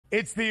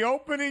It's the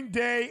opening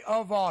day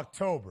of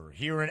October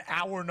here in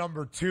hour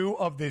number 2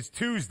 of this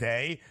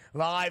Tuesday,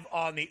 live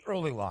on the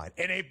early line.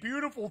 And a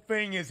beautiful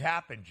thing has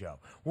happened, Joe,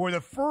 where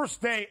the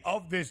first day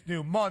of this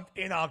new month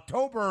in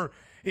October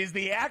is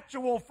the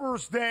actual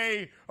first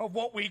day of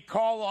what we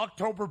call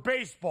October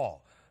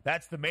baseball.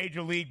 That's the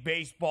Major League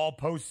Baseball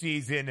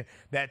postseason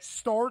that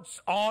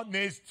starts on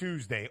this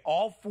Tuesday.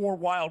 All 4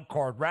 wild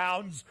card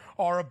rounds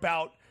are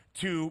about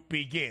to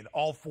begin.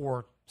 All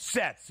 4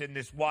 sets in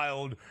this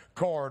wild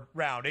card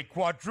round. A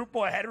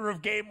quadruple header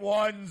of game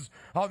ones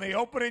on the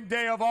opening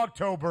day of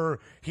October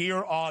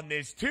here on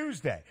this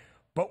Tuesday.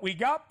 But we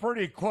got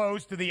pretty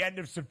close to the end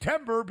of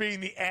September being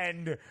the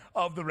end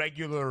of the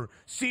regular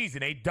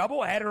season. A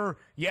doubleheader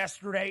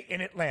yesterday in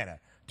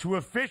Atlanta to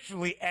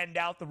officially end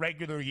out the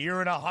regular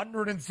year in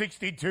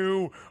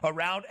 162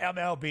 around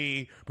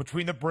MLB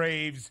between the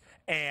Braves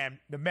and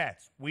the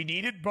Mets. We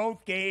needed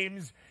both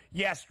games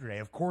yesterday.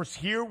 Of course,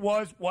 here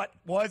was what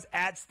was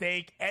at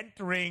stake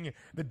entering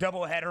the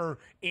doubleheader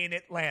in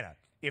Atlanta.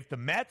 If the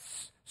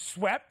Mets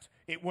swept,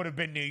 it would have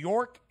been New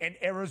York and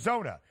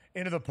Arizona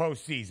into the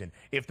postseason.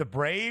 If the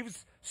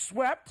Braves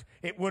swept,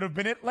 it would have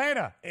been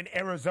Atlanta and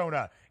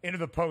Arizona into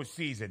the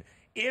postseason.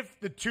 If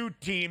the two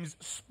teams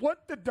split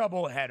the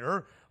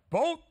doubleheader,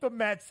 both the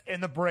Mets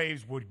and the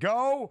Braves would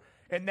go,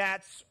 and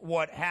that's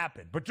what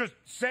happened. But just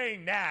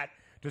saying that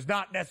does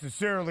not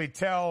necessarily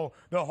tell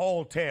the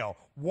whole tale.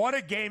 What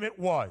a game it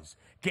was.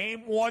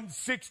 Game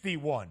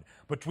 161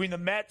 between the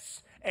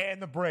Mets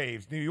and the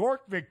Braves. New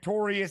York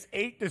victorious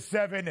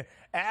 8-7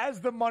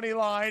 as the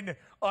moneyline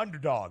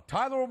underdog.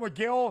 Tyler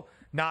McGill,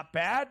 not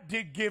bad,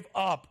 did give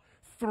up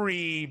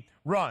 3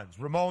 runs.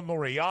 Ramon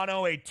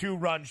Laureano, a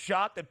 2-run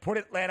shot that put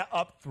Atlanta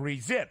up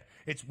 3-zip.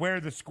 It's where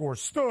the score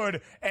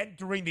stood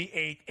entering the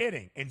 8th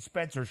inning. And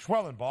Spencer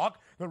Schwellenbach,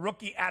 the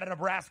rookie out of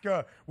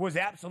Nebraska, was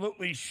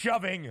absolutely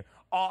shoving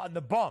on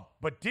the bump,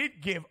 but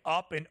did give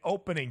up an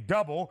opening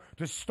double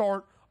to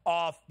start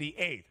off the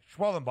 8th.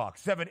 Schwellenbach,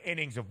 7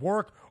 innings of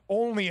work,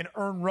 only an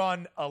earned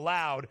run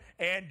allowed,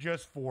 and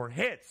just 4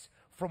 hits.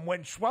 From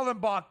when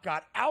Schwellenbach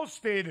got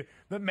ousted,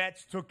 the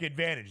Mets took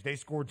advantage. They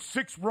scored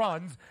 6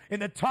 runs in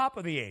the top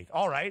of the 8th.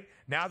 All right,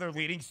 now they're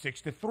leading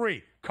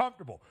 6-3.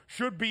 Comfortable.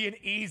 Should be an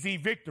easy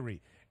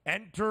victory.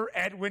 Enter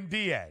Edwin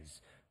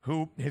Diaz,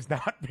 who has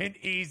not been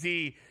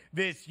easy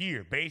this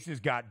year.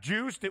 Bases got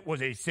juiced. It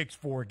was a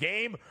 6-4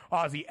 game.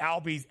 Ozzie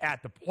Albies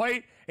at the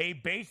plate. A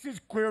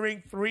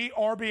bases-clearing 3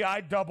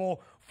 RBI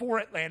double for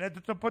Atlanta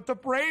to put the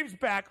Braves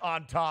back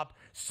on top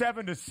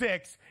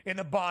 7-6 in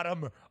the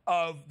bottom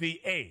of the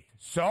 8th.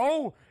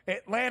 So,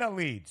 Atlanta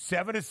leads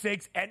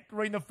 7-6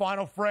 entering the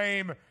final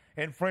frame.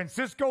 And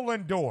Francisco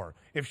Lindor,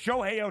 if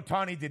Shohei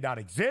Ohtani did not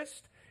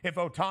exist, if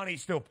Ohtani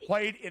still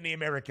played in the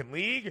American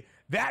League,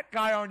 that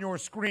guy on your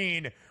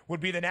screen would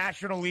be the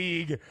National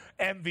League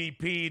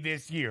MVP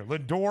this year.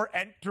 Lindor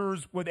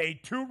enters with a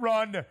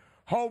 2-run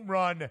home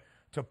run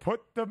to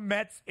put the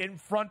Mets in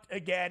front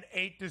again,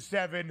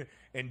 8-7.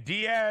 And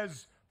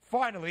Diaz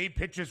finally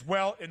pitches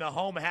well in the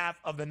home half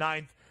of the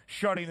 9th,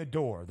 shutting the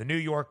door. The New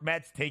York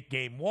Mets take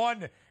game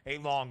 1, a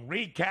long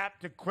recap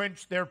to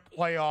clinch their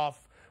playoff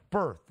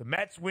berth. The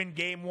Mets win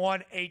game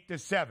 1,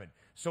 8-7.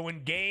 So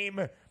in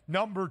game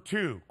number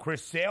 2,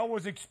 Chris Sale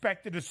was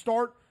expected to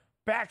start.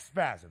 Back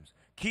spasms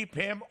keep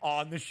him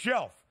on the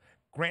shelf.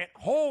 Grant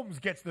Holmes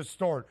gets the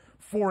start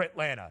for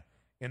Atlanta.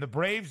 And the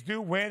Braves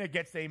do win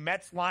against a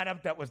Mets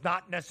lineup that was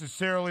not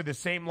necessarily the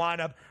same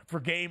lineup for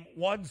game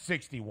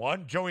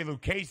 161. Joey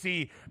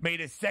Lucchesi made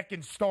his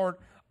second start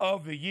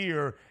of the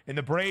year, and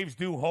the Braves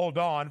do hold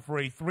on for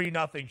a 3-0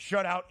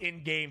 shutout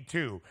in game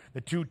 2.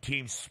 The two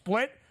teams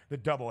split the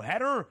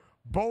doubleheader.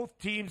 Both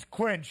teams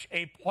clinch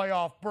a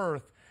playoff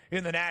berth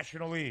in the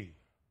National League.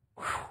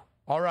 Whew.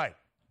 All right,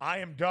 I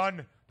am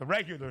done. The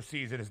regular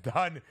season is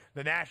done.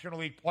 The National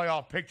League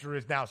playoff picture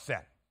is now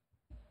set.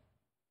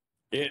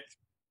 It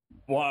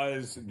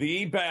was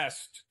the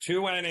best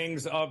 2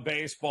 innings of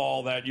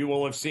baseball that you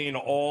will have seen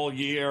all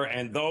year,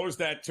 and those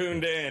that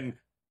tuned in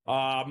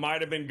might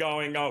have been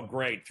going, oh,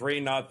 great,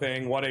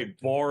 3-0. What a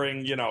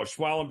boring,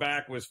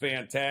 Schwellenbach was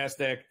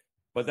fantastic.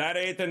 But that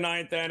 8th and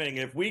 9th inning,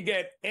 if we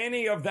get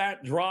any of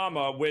that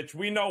drama, which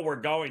we know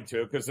we're going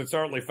to because it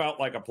certainly felt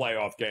like a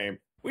playoff game,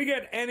 we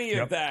get any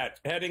of that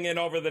heading in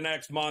over the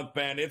next month,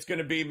 Ben, it's going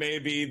to be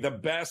maybe the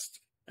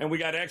best. And we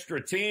got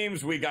extra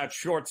teams. We got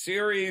short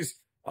series.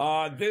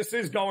 This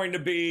is going to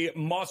be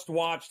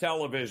must-watch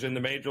television,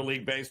 the Major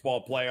League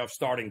Baseball playoffs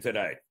starting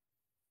today.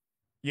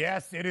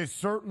 Yes, it is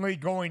certainly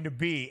going to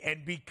be.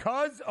 And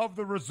because of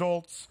the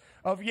results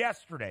of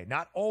yesterday,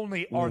 not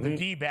only are the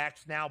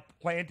D-backs now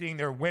planting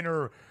their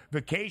winter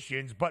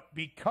vacations, but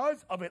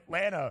because of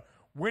Atlanta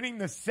winning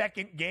the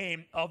second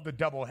game of the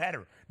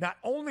doubleheader, not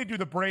only do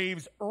the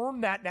Braves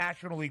earn that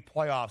National League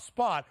playoff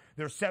spot,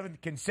 their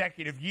 7th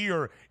consecutive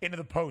year into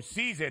the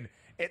postseason,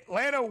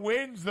 Atlanta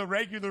wins the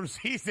regular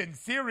season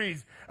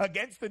series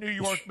against the New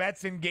York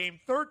Mets in Game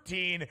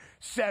 13,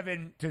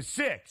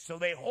 7-6. So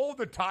they hold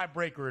the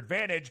tiebreaker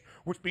advantage,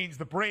 which means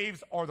the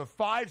Braves are the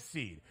 5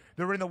 seed.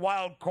 They're in the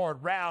wild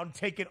card round,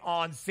 taking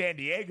on San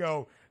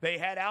Diego. they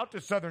head out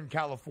to Southern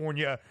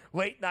California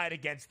late night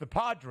against the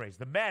Padres.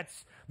 The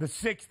Mets, the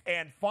 6th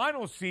and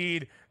final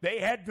seed, they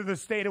head to the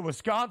state of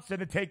Wisconsin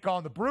to take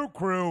on the Brew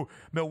Crew.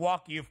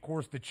 Milwaukee, of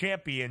course, the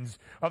champions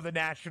of the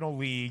National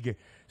League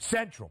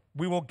Central.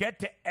 We will get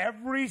to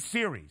every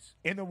series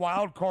in the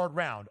wild card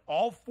round,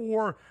 all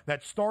 4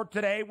 that start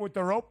today with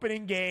their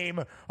opening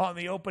game on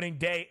the opening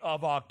day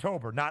of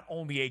October. Not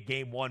only a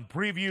Game 1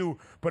 preview,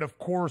 but of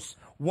course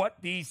what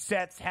these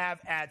sets have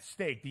at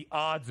stake, the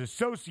odds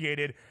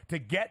associated to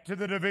get to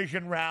the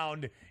division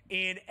round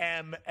in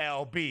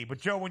MLB. But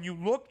Joe, when you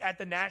look at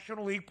the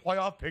National League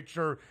playoff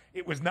picture,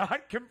 it was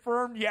not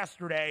confirmed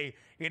yesterday.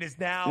 It is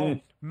now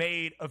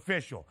made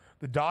official.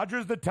 The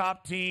Dodgers, the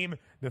top team,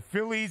 the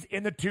Phillies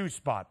in the 2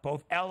 spot.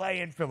 Both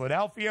LA and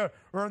Philadelphia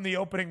earned the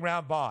opening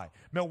round bye.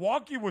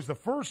 Milwaukee was the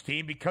first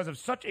team because of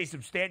such a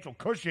substantial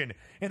cushion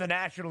in the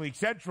National League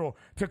Central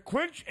to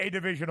clinch a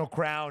divisional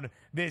crown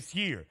this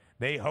year.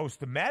 They host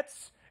the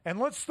Mets, and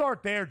let's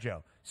start there,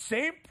 Joe.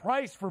 Same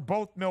price for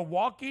both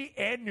Milwaukee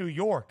and New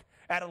York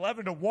at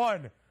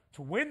 11-1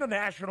 to win the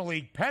National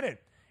League pennant.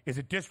 Is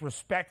it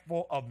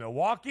disrespectful of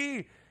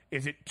Milwaukee?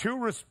 Is it too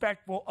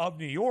respectful of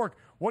New York?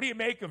 What do you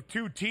make of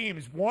 2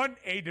 teams, one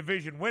a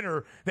division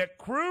winner that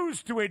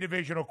cruised to a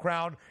divisional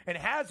crown and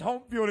has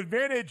home field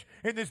advantage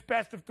in this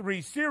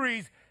best-of-3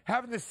 series,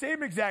 having the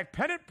same exact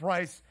pennant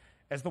price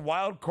as the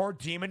wild card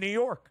team in New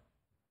York?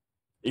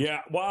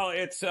 Yeah, well,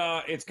 it's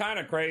kind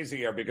of crazy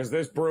here because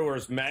this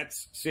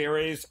Brewers-Mets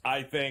series,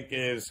 I think,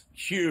 is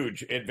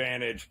huge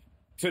advantage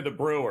to the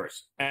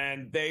Brewers.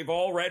 And they've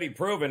already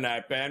proven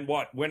that, Ben.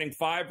 Winning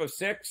 5 of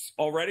 6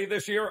 already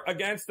this year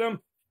against them?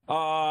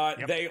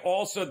 Yep.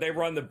 They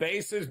run the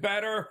bases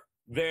better.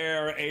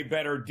 They're a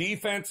better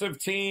defensive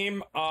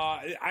team.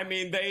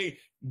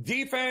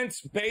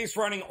 Defense, base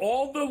running,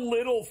 all the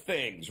little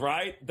things,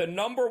 right? The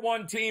number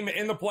 1 team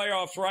in the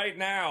playoffs right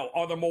now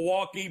are the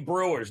Milwaukee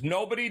Brewers.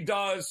 Nobody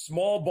does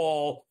small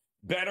ball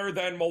better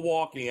than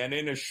Milwaukee. And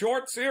in a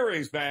short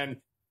series,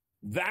 Ben,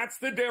 that's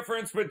the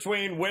difference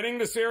between winning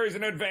the series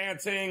and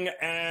advancing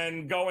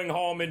and going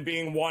home and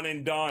being one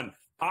and done.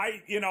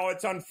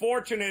 It's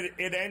unfortunate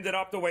it ended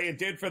up the way it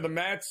did for the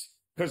Mets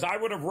because I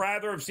would have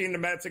rather have seen the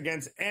Mets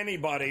against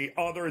anybody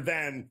other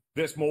than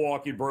this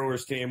Milwaukee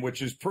Brewers team, which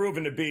has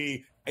proven to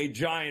be a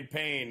giant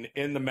pain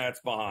in the Mets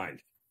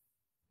behind.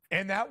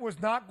 And that was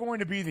not going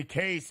to be the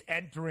case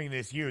entering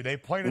this year. They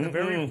played in the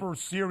very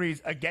first series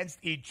against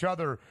each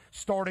other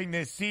starting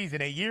this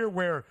season, a year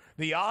where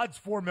the odds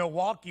for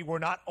Milwaukee were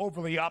not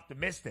overly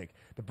optimistic.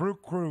 The Brew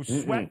Crew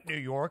swept New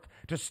York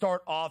to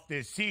start off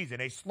this season.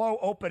 A slow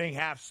opening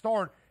half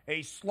start,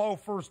 a slow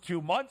first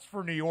 2 months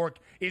for New York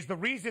is the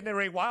reason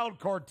they're a wild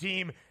card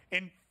team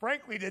and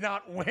frankly did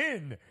not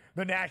win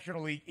the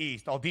National League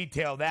East. I'll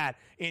detail that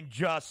in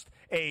just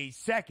a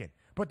second.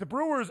 But the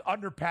Brewers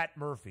under Pat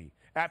Murphy,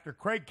 after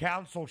Craig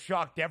Counsell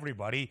shocked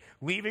everybody,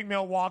 leaving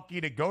Milwaukee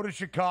to go to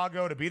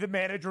Chicago to be the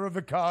manager of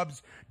the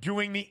Cubs,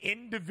 doing the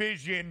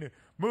in-division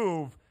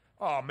move.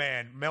 Oh,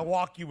 man,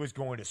 Milwaukee was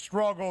going to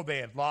struggle. They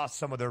had lost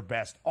some of their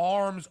best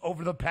arms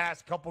over the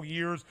past couple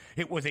years.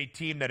 It was a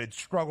team that had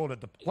struggled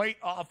at the plate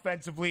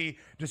offensively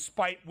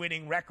despite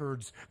winning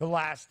records the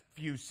last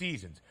few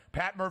seasons.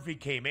 Pat Murphy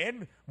came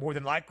in, more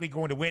than likely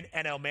going to win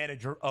NL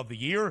Manager of the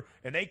Year,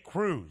 and they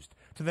cruised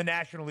to the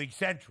National League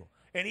Central.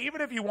 And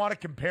even if you want to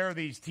compare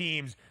these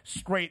teams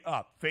straight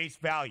up, face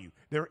value,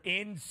 their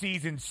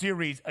in-season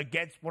series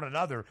against one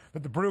another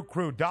that the Brew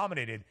Crew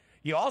dominated,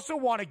 you also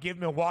want to give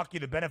Milwaukee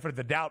the benefit of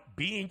the doubt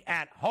being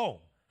at home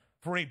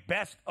for a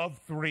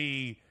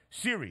best-of-3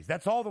 series.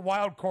 That's all the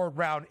wild card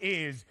round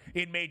is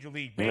in Major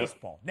League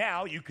Baseball.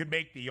 Now, you could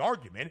make the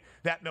argument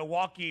that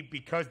Milwaukee,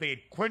 because they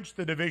had clinched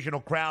the divisional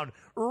crown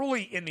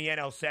early in the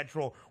NL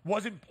Central,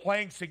 wasn't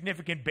playing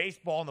significant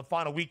baseball in the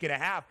final week and a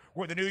half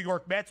where the New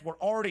York Mets were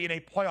already in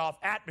a playoff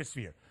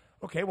atmosphere.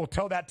 Okay, we'll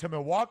tell that to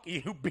Milwaukee,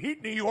 who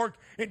beat New York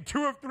in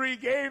 2 of 3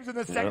 games in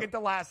the second to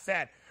last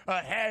set,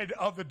 ahead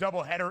of the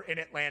doubleheader in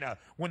Atlanta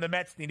when the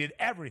Mets needed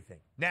everything.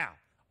 Now,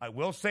 I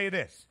will say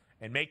this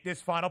and make this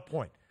final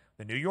point.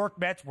 The New York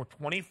Mets were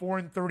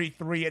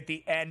 24-33 at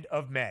the end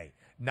of May,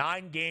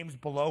 9 games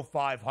below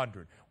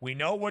 500. We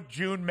know what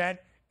June meant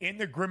in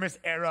the Grimace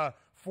era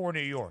for New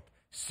York.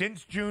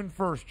 Since June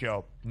 1st,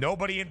 Joe,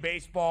 nobody in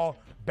baseball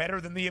better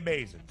than the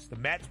Amazons. The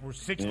Mets were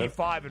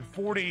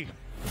 65-40,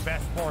 the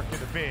best mark of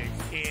the bigs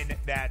in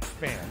that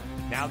span.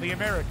 Now the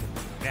Americans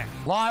next.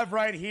 Live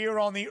right here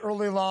on the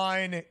early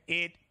line,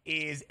 it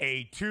is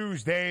a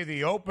Tuesday,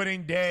 the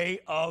opening day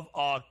of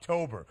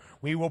October.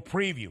 We will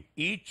preview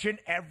each and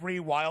every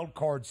wild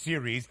card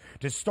series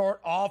to start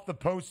off the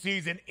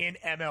postseason in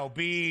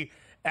MLB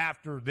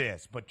after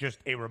this. But just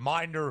a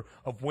reminder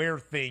of where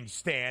things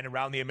stand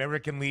around the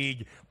American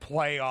League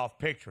playoff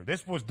picture.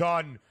 This was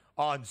done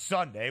on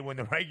Sunday when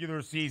the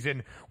regular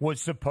season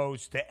was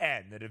supposed to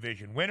end. The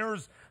division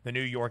winners, the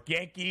New York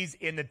Yankees,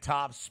 in the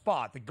top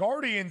spot. The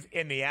Guardians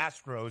and the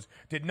Astros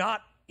did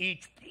not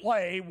each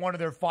play one of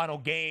their final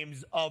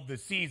games of the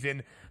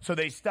season, so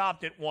they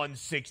stopped at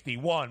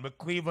 161. But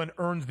Cleveland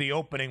earns the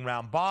opening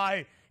round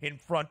bye in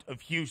front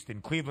of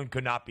Houston. Cleveland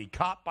could not be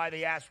caught by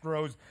the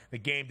Astros. The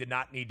game did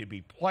not need to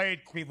be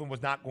played. Cleveland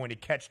was not going to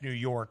catch New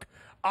York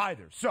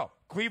either. So,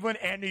 Cleveland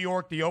and New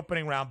York, the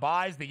opening round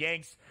buys. The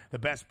Yanks, the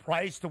best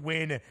price to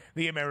win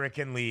the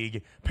American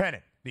League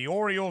pennant. The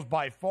Orioles,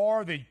 by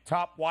far the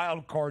top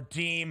wild card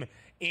team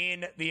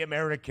in the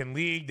American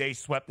League. They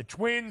swept the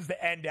Twins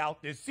to end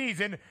out this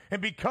season.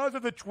 And because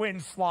of the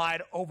Twins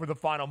slide over the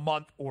final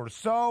month or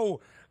so,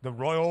 the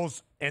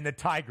Royals and the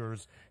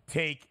Tigers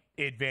take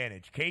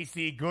advantage.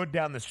 KC good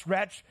down the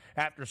stretch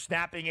after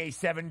snapping a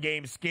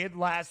 7-game skid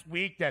last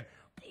week that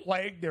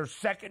plagued their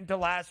second to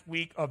last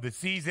week of the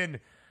season.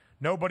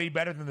 Nobody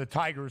better than the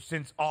Tigers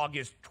since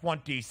August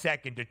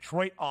 22nd.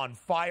 Detroit on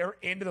fire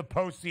into the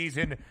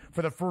postseason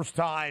for the first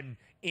time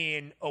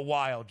in a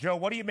while. Joe,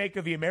 what do you make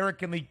of the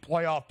American League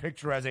playoff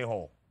picture as a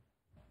whole?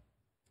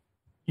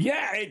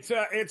 Yeah,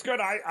 it's good.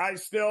 I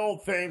still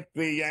think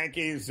the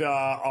Yankees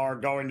are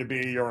going to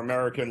be your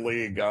American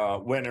League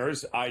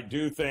winners. I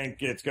do think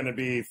it's going to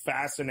be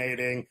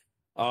fascinating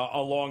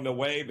along the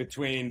way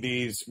between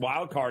these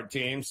wild card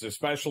teams,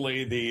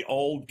 especially the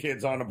old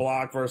kids on the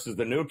block versus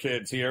the new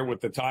kids here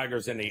with the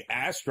Tigers and the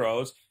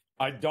Astros.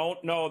 I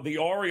don't know. The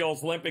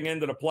Orioles limping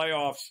into the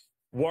playoffs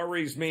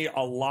worries me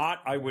a lot.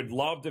 I would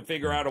love to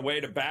figure out a way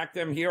to back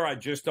them here. I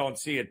just don't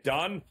see it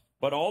done.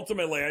 But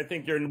ultimately, I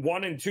think you're in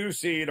 1 and 2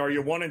 seed, or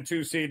you're 1 and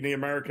 2 seed in the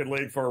American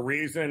League for a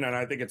reason, and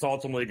I think it's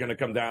ultimately going to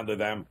come down to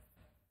them.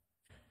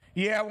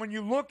 Yeah, when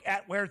you look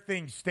at where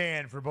things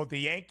stand for both the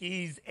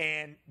Yankees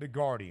and the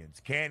Guardians,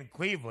 can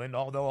Cleveland,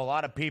 although a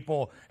lot of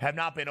people have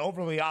not been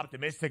overly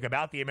optimistic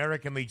about the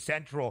American League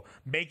Central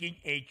making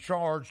a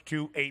charge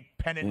to a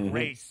pennant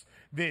race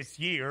this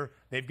year,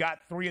 they've got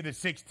 3 of the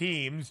 6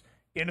 teams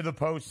into the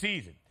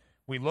postseason.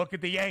 We look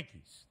at the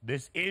Yankees.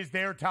 This is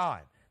their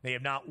time. They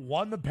have not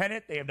won the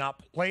pennant. They have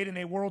not played in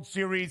a World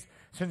Series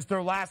since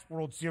their last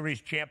World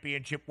Series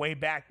championship way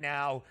back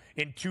now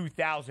in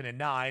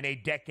 2009, a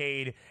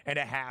decade and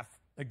a half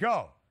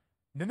ago.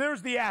 Then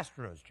there's the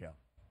Astros, Joe.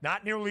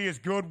 Not nearly as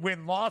good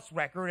win-loss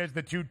record as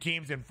the 2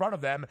 teams in front of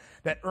them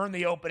that earned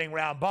the opening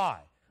round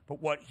bye.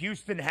 But what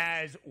Houston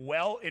has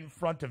well in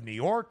front of New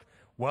York,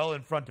 well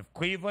in front of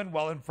Cleveland,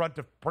 well in front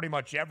of pretty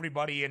much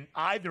everybody in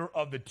either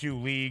of the 2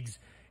 leagues,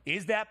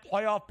 is that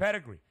playoff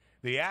pedigree.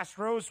 The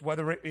Astros,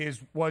 whether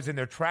it was in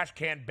their trash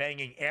can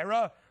banging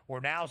era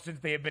or now since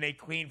they have been a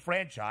clean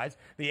franchise,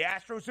 the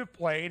Astros have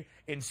played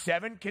in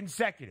 7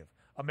 consecutive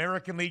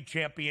American League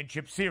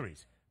Championship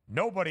Series.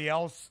 Nobody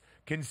else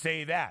can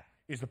say that.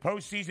 Is the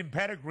postseason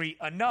pedigree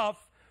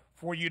enough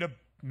for you to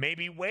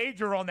maybe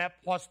wager on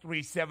that plus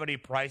 370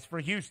 price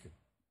for Houston?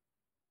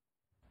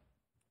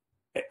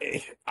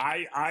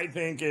 I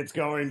think it's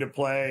going to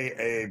play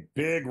a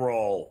big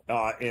role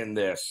in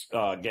this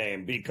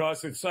game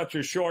because it's such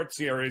a short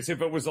series.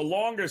 If it was a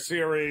longer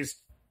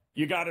series,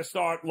 you got to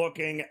start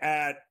looking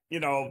at,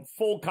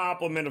 full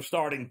complement of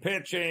starting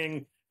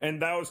pitching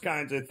and those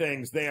kinds of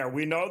things there.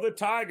 We know the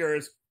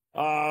Tigers,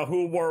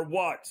 who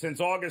were since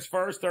August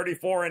 1st,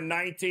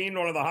 34-19,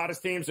 one of the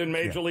hottest teams in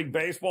Major League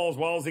Baseball, as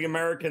well as the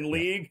American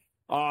League.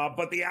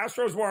 But the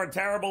Astros weren't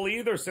terrible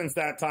either since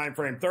that time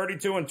frame,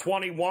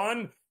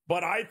 32-21.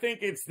 But I think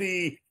it's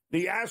the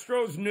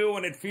Astros knew,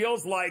 and it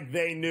feels like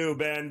they knew,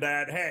 Ben,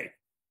 that, hey,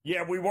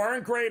 yeah, we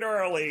weren't great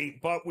early,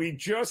 but we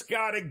just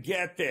got to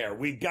get there.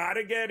 We got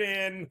to get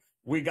in.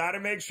 We got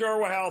to make sure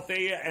we're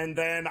healthy. And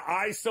then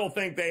I still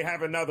think they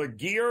have another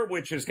gear,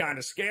 which is kind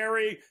of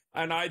scary.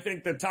 And I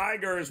think the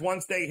Tigers,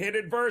 once they hit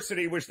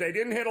adversity, which they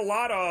didn't hit a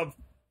lot of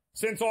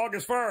since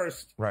August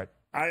 1st, right?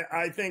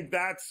 I think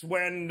that's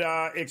when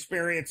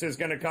experience is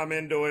going to come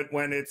into it,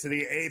 when it's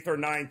the 8th or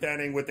 9th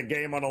inning with the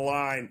game on the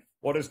line.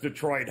 What does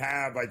Detroit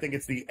have? I think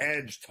it's the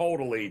edge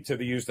totally to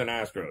the Houston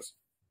Astros.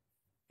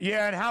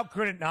 Yeah, and how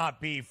could it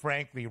not be,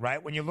 frankly,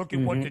 right? When you look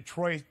at what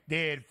Detroit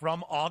did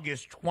from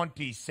August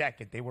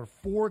 22nd, they were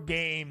 4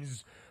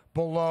 games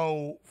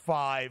below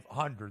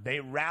 500. They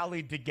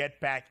rallied to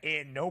get back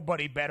in.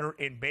 Nobody better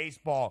in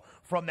baseball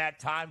from that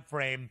time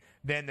frame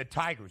than the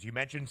Tigers. You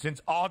mentioned since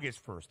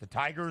August 1st. The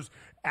Tigers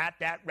at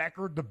that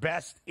record, the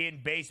best in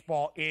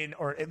baseball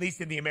or at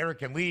least in the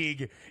American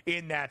League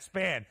in that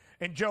span.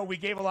 And, Joe, we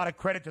gave a lot of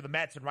credit to the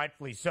Mets, and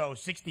rightfully so,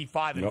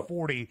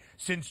 65-40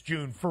 since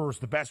June 1st,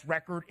 the best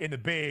record in the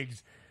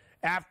bigs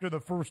after the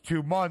first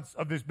 2 months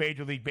of this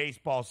Major League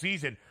Baseball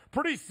season.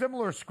 Pretty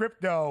similar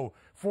script, though,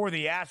 for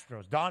the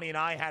Astros. Donnie and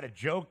I had a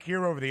joke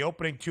here over the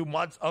opening 2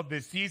 months of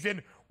this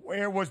season.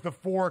 Where was the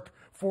fork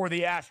for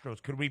the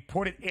Astros? Could we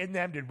put it in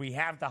them? Did we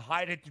have to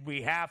hide it? Did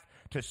we have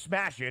to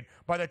smash it?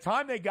 By the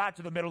time they got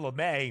to the middle of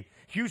May,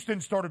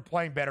 Houston started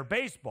playing better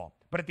baseball.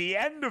 But at the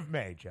end of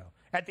May, Joe,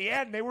 at the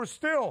end, they were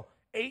still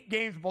 8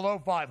 games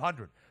below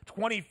 500,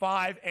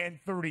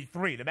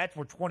 25-33. The Mets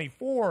were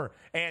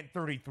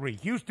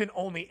 24-33. Houston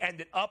only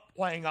ended up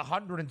playing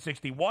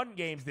 161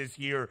 games this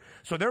year.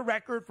 So their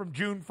record from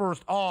June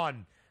 1st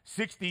on,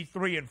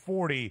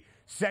 63-40,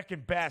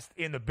 second best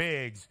in the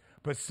bigs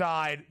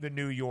beside the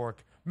New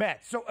York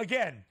Mets. So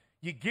again,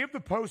 you give the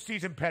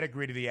postseason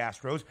pedigree to the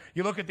Astros.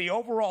 You look at the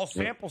overall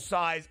sample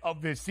size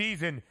of this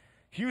season.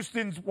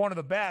 Houston's one of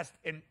the best.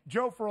 And,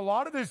 Joe, for a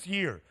lot of this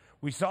year,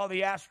 we saw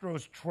the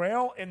Astros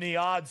trail in the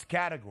odds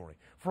category.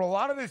 For a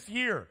lot of this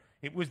year,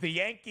 it was the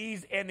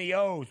Yankees and the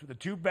O's with the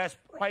two best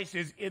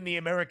prices in the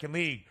American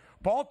League.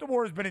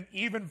 Baltimore has been an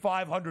even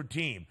 500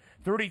 team,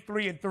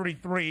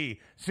 33-33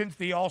 since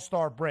the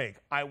All-Star break.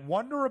 I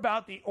wonder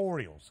about the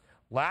Orioles.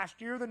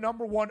 Last year, the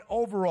number one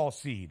overall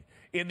seed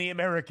in the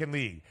American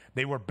League.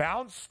 They were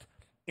bounced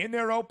in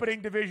their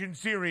opening division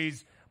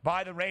series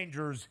by the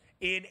Rangers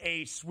in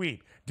a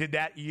sweep. Did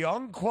that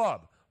young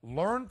club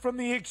learn from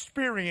the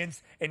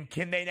experience, and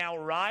can they now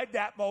ride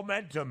that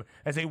momentum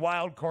as a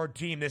wild card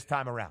team this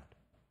time around?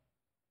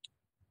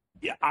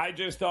 Yeah, I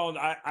just don't.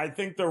 I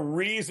think the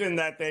reason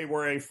that they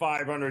were a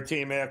 500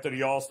 team after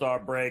the All-Star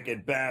break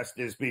at best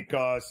is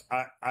because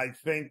I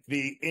think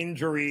the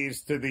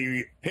injuries to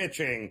the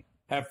pitching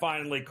have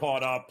finally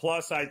caught up.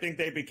 Plus, I think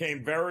they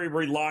became very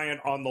reliant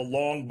on the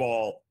long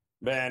ball,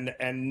 man,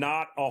 and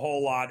not a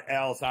whole lot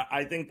else.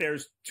 I think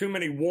there's too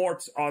many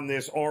warts on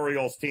this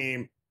Orioles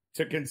team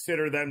to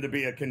consider them to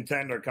be a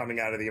contender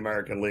coming out of the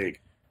American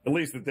League, at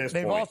least at this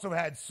point. They've also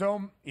had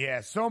so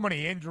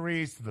many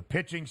injuries to the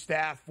pitching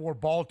staff for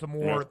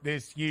Baltimore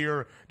this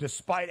year,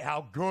 despite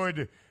how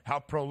good, how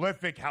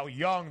prolific, how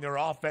young their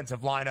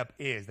offensive lineup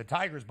is. The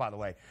Tigers, by the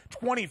way,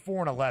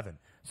 24-11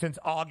 since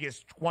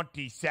August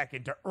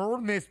 22nd to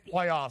earn this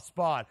playoff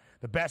spot.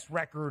 The best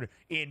record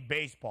in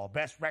baseball.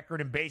 Best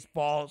record in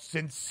baseball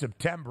since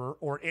September,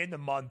 or in the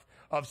month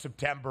of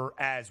September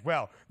as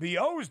well. The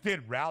O's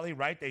did rally,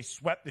 right? They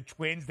swept the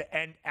Twins to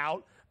end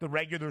out the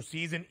regular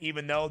season,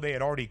 even though they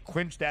had already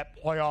clinched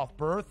that playoff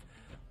berth.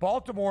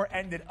 Baltimore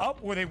ended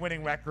up with a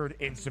winning record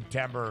in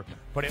September,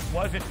 but it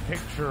wasn't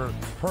picture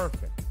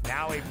perfect.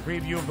 Now a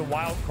preview of the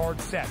wild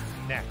card set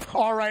next.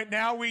 All right,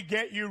 now we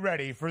get you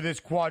ready for this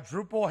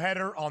quadruple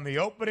header on the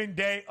opening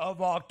day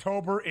of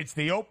October. It's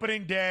the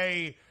opening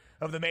day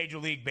of the Major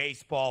League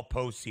Baseball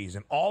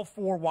postseason. All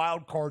four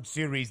wild card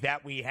series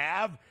that we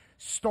have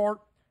start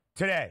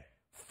today.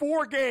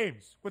 4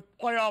 games with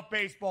playoff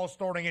baseball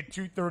starting at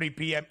 2:30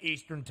 p.m.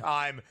 Eastern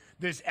time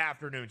this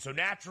afternoon. So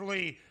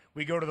naturally,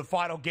 we go to the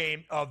final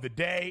game of the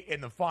day in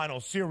the final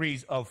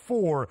series of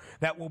 4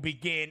 that will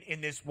begin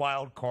in this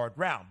wild card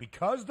round.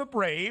 Because the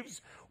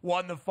Braves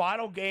won the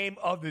final game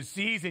of the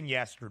season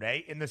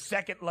yesterday in the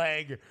second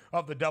leg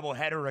of the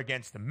doubleheader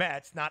against the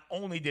Mets, not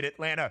only did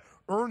Atlanta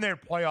earn their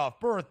playoff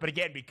berth, but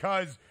again,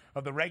 because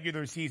of the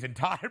regular season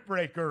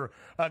tiebreaker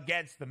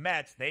against the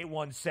Mets, they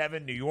won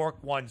 7, New York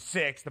won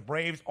 6. The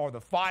Braves are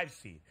the 5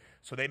 seed.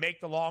 So they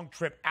make the long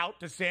trip out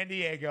to San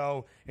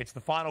Diego. It's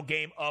the final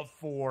game of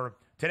 4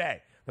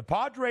 today. The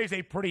Padres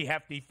a pretty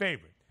hefty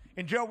favorite.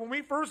 And, Joe, when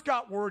we first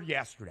got word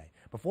yesterday,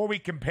 before we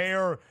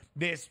compare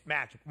this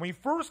matchup, when we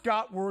first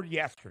got word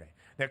yesterday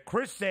that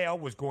Chris Sale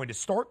was going to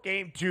start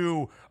game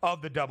 2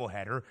 of the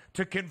doubleheader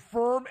to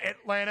confirm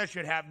Atlanta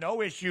should have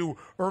no issue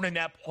earning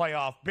that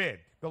playoff bid,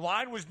 the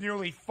line was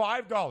nearly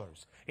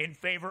 $5 in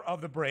favor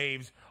of the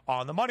Braves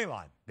on the money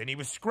line. Then he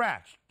was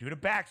scratched due to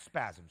back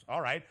spasms.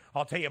 All right,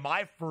 I'll tell you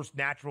my first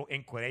natural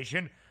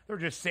inclination. They're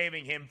just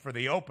saving him for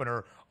the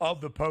opener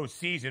of the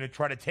postseason to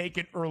try to take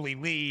an early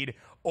lead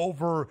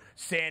over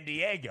San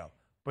Diego.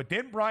 But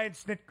then Brian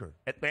Snitker,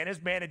 Atlanta's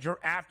manager,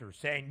 after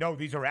saying, no,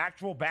 these are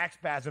actual back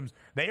spasms.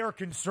 They are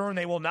concerned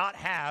they will not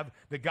have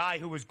the guy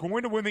who is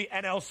going to win the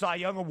NL Cy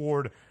Young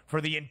Award for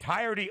the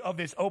entirety of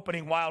this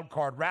opening wild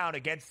card round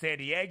against San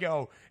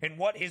Diego, and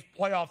what his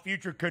playoff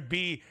future could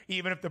be,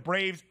 even if the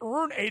Braves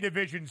earn a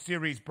division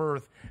series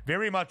berth,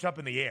 very much up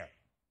in the air.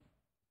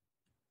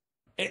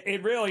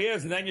 It really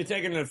is. And then you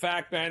take into the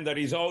fact, Ben, that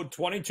he's owed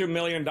 $22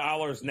 million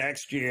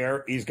next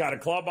year. He's got a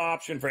club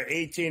option for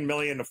 $18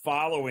 million the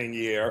following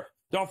year.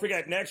 Don't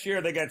forget, next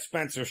year they get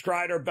Spencer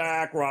Strider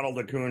back, Ronald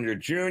Acuna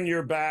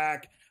Jr.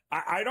 back.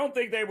 I don't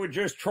think they were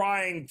just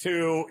trying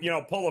to,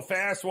 pull a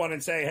fast one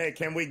and say, hey,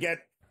 can we get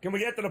to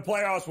the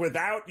playoffs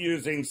without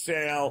using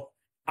Sale?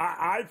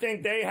 I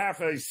think they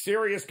have a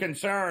serious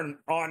concern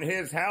on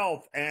his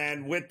health.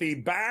 And with the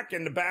back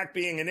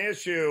being an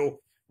issue,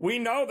 we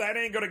know that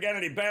ain't going to get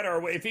any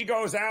better. If he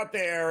goes out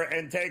there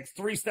and takes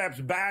 3 steps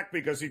back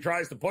because he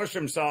tries to push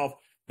himself,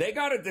 they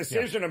got a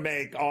decision to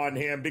make on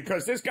him,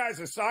 because this guy's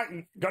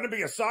going to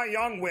be a Cy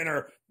Young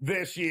winner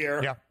this year.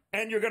 Yeah.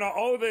 And you're going to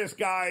owe this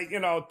guy,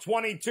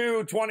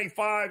 22,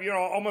 25,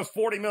 almost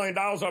 $40 million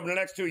over the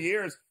next 2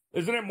 years.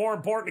 Isn't it more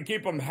important to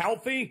keep him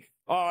healthy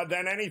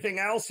than anything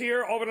else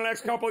here over the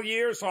next couple of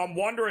years? So I'm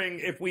wondering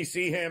if we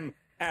see him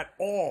at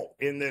all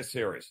in this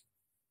series.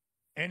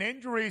 And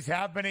injuries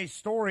have been a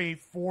story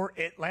for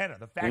Atlanta.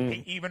 The fact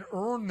they even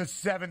earned the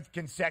 7th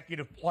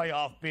consecutive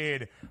playoff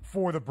bid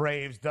for the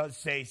Braves does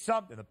say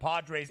something. The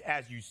Padres,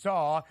 as you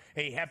saw,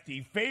 a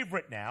hefty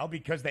favorite now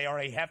because they are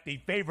a hefty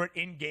favorite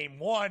in Game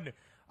 1.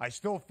 I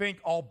still think,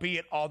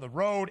 albeit on the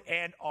road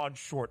and on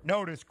short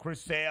notice,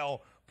 Chris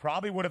Sale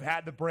probably would have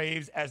had the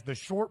Braves as the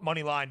short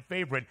money line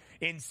favorite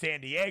in San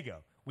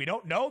Diego. We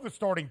don't know the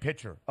starting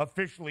pitcher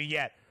officially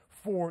yet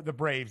for the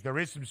Braves. There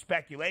is some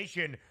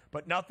speculation,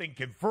 but nothing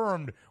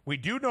confirmed. We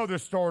do know the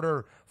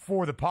starter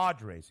for the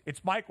Padres.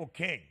 It's Michael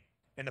King.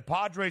 and the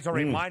Padres are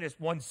a minus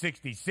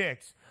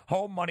 166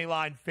 home money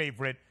line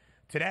favorite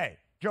today.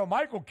 Joe,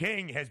 Michael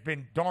King has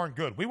been darn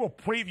good. We will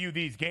preview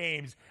these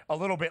games a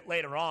little bit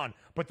later on,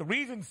 but the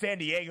reason San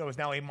Diego is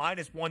now a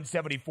minus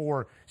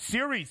 174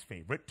 series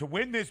favorite to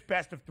win this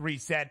best-of-3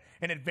 set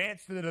and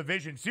advance to the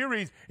division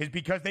series is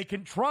because they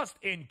can trust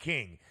in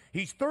King.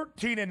 He's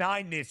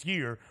 13-9 this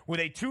year with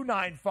a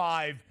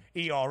 2.95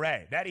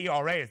 ERA. That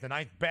ERA is the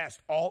ninth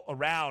best all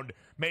around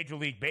Major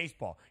League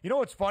Baseball. You know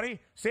what's funny?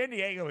 San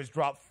Diego has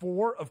dropped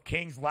 4 of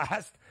King's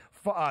last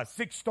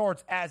 6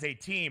 starts as a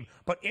team,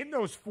 but in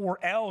those 4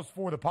 L's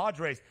for the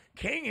Padres,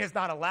 King has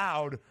not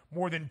allowed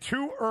more than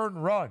 2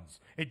 earned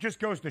runs. It just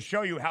goes to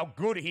show you how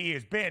good he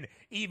has been,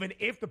 even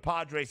if the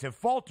Padres have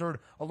faltered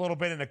a little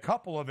bit in a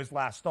couple of his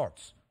last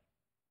starts.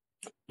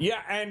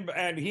 Yeah,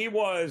 and he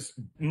was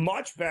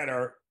much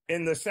better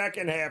in the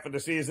second half of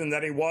the season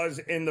than he was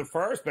in the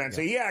first, Ben.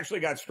 So he actually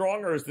got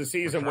stronger as the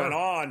season went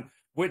on,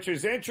 which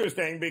is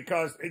interesting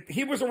because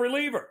he was a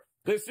reliever.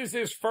 This is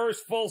his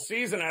first full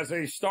season as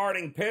a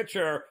starting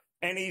pitcher,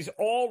 and he's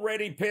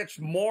already pitched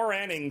more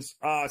innings,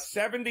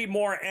 70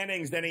 more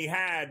innings than he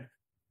had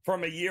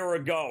from a year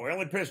ago. He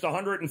only pitched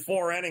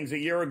 104 innings a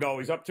year ago.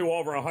 He's up to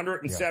over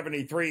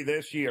 173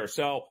 this year.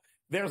 So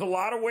there's a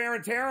lot of wear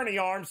and tear on the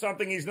arm,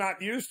 something he's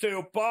not used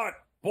to, but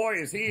boy,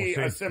 is he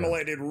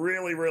assimilated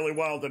really, really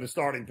well to the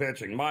starting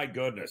pitching. My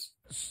goodness.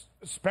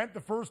 Spent the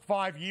first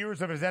 5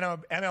 years of his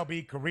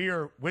MLB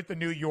career with the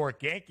New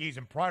York Yankees,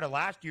 and prior to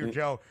last year,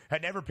 Joe,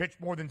 had never pitched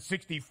more than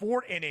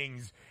 64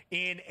 innings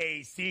in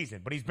a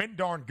season. But he's been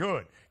darn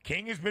good.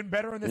 King has been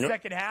better in the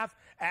second half,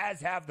 as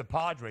have the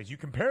Padres. You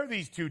compare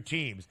these two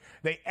teams,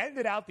 they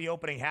ended out the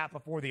opening half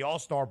before the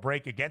All-Star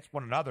break against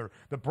one another.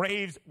 The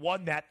Braves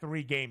won that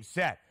 3-game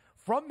set.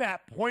 From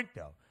that point,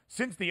 though,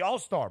 since the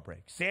All-Star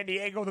break, San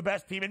Diego, the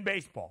best team in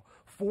baseball,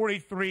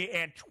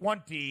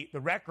 43-20, the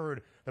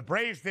record. The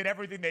Braves did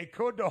everything they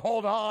could to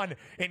hold on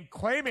and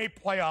claim a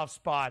playoff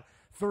spot,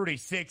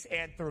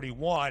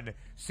 36-31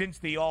 since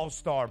the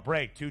All-Star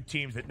break. Two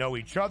teams that know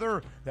each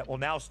other that will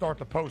now start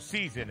the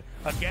postseason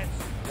against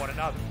one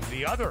another.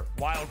 The other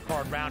wild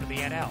card round of the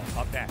NL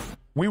up next.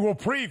 We will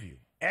preview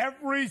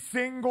every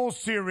single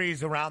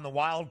series around the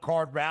wild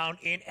card round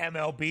in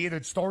MLB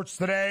that starts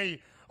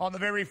today on the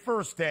very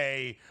first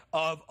day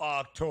of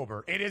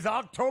October. It is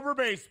October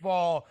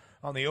baseball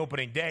on the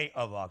opening day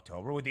of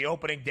October with the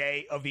opening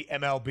day of the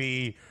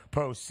MLB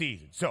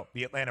postseason. So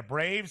the Atlanta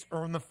Braves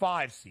earned the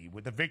 5 seed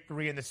with the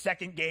victory in the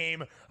second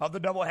game of the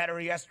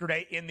doubleheader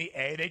yesterday in the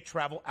A. They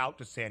travel out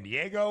to San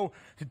Diego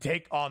to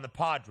take on the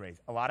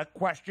Padres. A lot of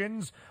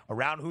questions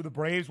around who the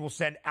Braves will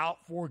send out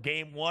for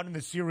game 1 in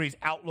the series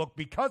outlook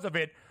because of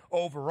it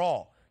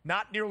overall.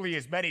 Not nearly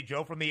as many,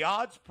 Joe, from the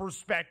odds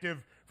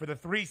perspective for the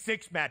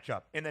 3-6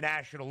 matchup in the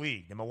National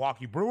League. The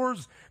Milwaukee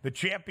Brewers, the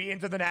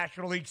champions of the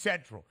National League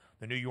Central.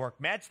 The New York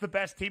Mets, the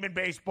best team in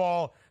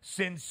baseball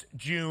since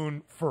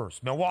June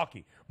 1st.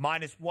 Milwaukee,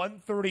 minus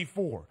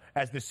 134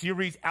 as the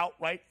series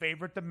outright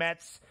favorite. The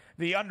Mets,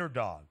 the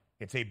underdog.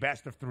 It's a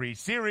best-of-3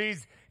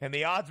 series, and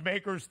the odds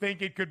makers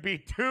think it could be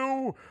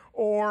 2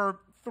 or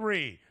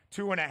 3.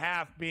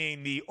 2.5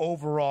 being the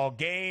overall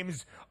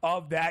games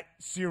of that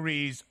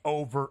series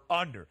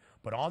over-under.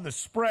 But on the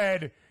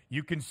spread,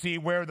 you can see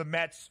where the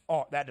Mets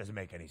are. That doesn't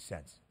make any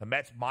sense. The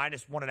Mets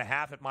minus 1.5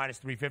 at minus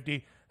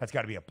 350. That's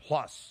got to be a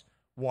plus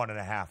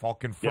 1.5. I'll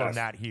confirm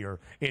that here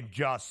in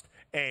just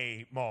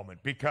a moment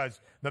because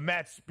the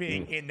Mets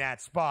being in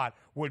that spot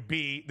would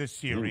be the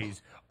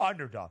series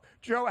underdog.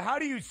 Joe, how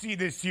do you see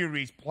this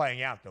series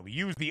playing out, though? We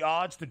use the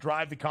odds to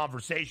drive the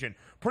conversation.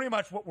 Pretty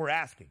much what we're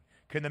asking.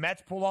 Can the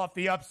Mets pull off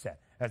the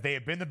upset as they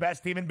have been the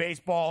best team in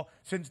baseball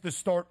since the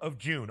start of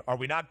June? Are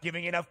we not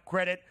giving enough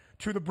credit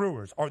to the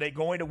Brewers? Are they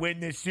going to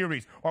win this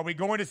series? Are we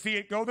going to see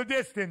it go the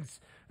distance?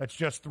 That's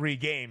just 3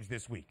 games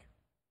this week.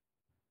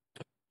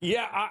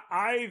 Yeah,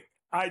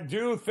 I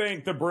do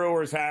think the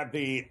Brewers have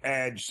the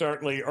edge,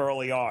 certainly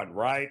early on,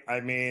 right? I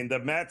mean, the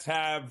Mets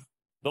have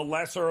the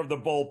lesser of the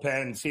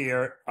bullpens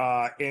here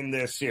in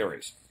this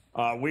series.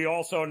 We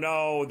also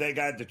know they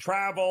got to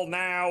travel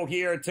now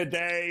here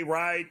today,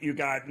 right? You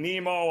got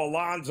Nemo,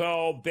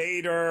 Alonso,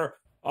 Bader,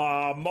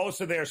 most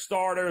of their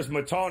starters,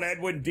 Matone,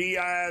 Edwin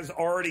Diaz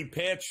already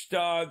pitched.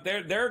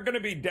 They're going to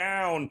be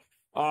down,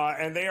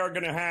 and they are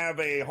going to have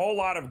a whole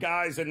lot of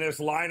guys in this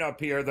lineup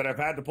here that have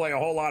had to play a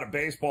whole lot of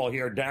baseball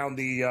here down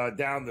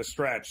the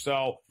stretch.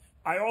 So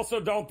I also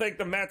don't think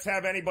the Mets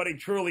have anybody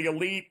truly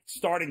elite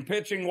starting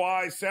pitching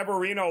wise.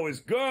 Severino is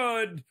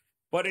good,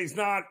 but he's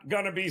not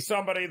going to be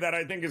somebody that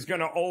I think is going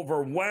to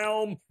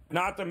overwhelm.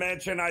 Not to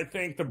mention, I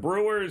think the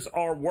Brewers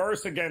are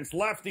worse against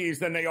lefties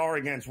than they are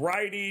against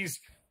righties.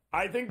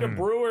 I think the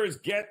Brewers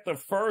get the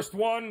first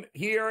one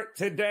here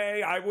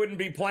today. I wouldn't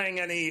be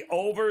playing any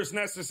overs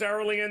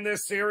necessarily in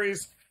this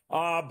series,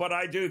 but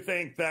I do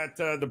think that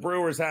the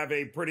Brewers have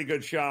a pretty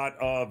good shot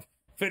of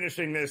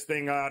finishing this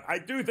thing out. I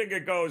do think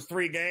it goes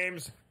 3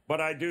 games,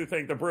 but I do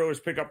think the Brewers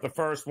pick up the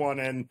first one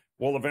and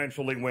will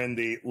eventually win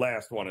the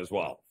last one as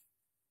well.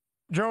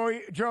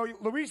 Joey,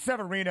 Luis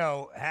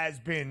Severino has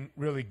been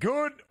really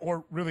good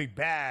or really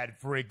bad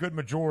for a good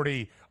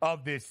majority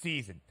of this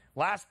season.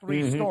 Last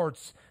three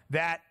starts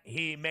that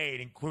he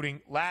made,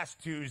 including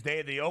last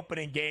Tuesday, the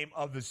opening game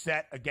of the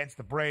set against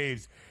the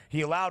Braves,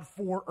 he allowed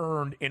 4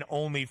 earned in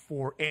only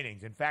 4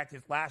 innings. In fact,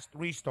 his last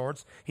 3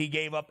 starts, he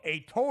gave up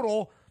a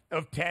total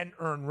of 10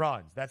 earned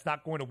runs. That's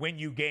not going to win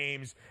you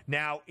games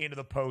now into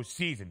the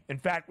postseason. In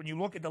fact, when you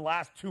look at the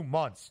last 2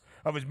 months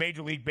of his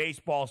Major League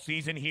Baseball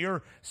season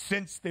here,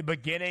 since the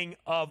beginning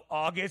of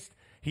August,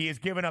 he has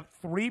given up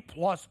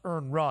 3+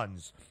 earned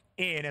runs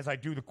in, as I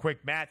do the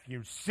quick math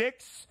here,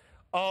 6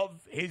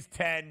 of his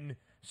 10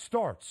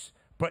 starts.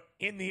 But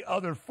in the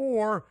other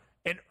 4,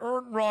 an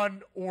earned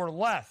run or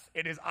less.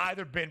 It has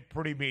either been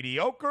pretty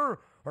mediocre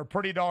or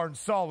pretty darn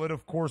solid.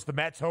 Of course, the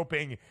Mets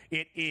hoping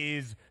it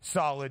is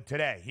solid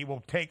today. He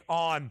will take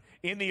on,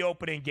 in the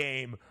opening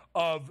game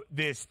of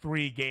this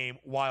 3-game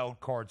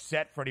wild card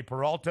set, Freddie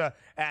Peralta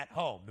at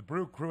home. The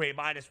Brew Crew a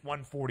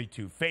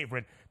 -142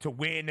 favorite to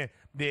win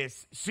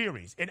this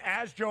series. And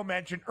as Joe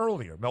mentioned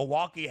earlier,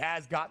 Milwaukee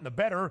has gotten the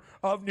better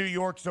of New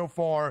York so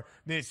far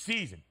this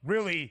season.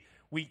 Really,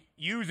 we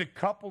use a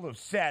couple of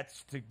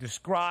sets to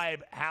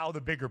describe how the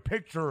bigger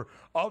picture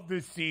of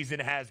this season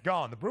has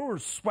gone. The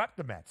Brewers swept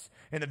the Mets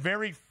in the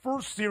very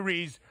first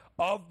series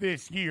of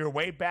this year,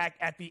 way back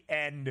at the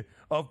end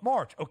of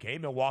March. Okay,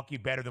 Milwaukee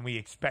better than we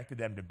expected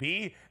them to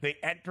be. They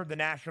entered the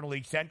National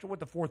League Central with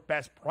the 4th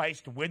best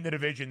price to win the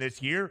division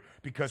this year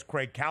because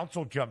Craig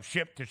Counsell jumped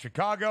ship to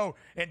Chicago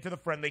and to the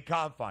friendly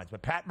confines.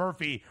 But Pat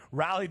Murphy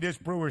rallied this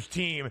Brewers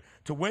team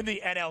to win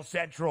the NL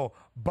Central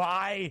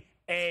by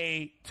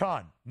a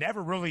ton.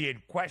 Never really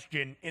in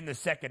question in the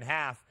second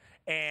half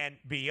and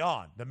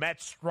beyond. The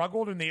Mets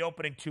struggled in the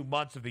opening 2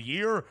 months of the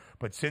year,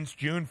 but since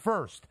June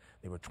 1st,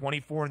 they were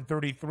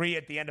 24-33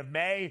 at the end of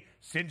May.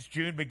 Since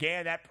June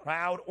began that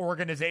proud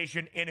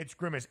organization in its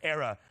grimace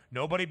era.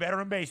 Nobody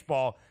better in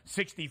baseball,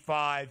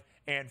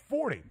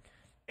 65-40.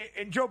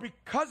 And Joe,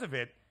 because of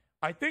it,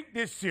 I think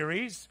this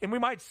series, and we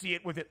might see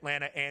it with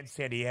Atlanta and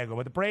San Diego,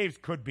 but the Braves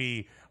could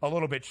be a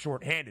little bit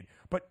shorthanded.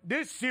 But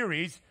this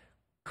series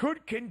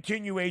could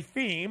continue a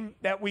theme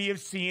that we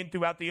have seen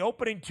throughout the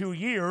opening 2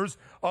 years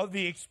of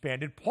the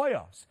expanded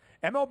playoffs.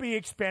 MLB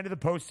expanded the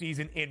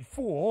postseason in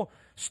full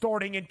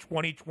starting in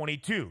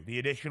 2022, the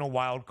additional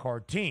wild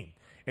card team.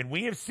 And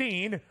we have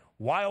seen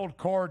wild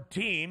card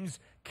teams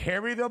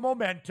carry the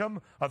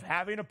momentum of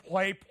having to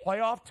play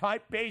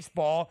playoff-type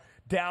baseball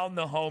down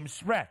the home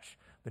stretch.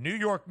 The New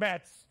York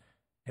Mets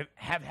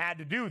have had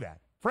to do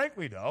that.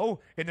 Frankly, though,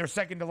 in their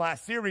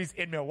second-to-last series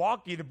in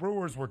Milwaukee, the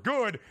Brewers were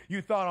good.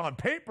 You thought on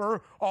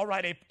paper, all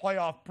right, a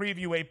playoff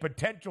preview, a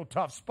potential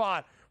tough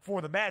spot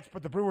for the Mets,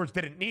 but the Brewers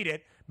didn't need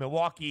it.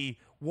 Milwaukee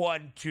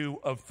won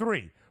 2 of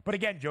 3. But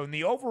again, Joe, in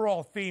the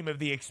overall theme of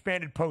the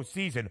expanded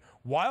postseason,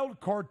 wild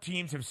card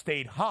teams have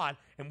stayed hot,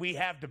 and we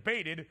have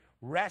debated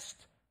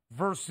rest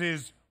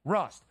versus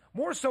rust.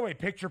 More so a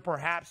picture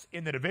perhaps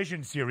in the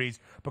division series,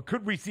 but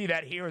could we see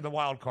that here in the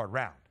wild card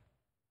round?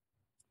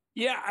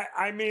 Yeah,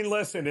 I mean,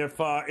 listen,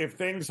 if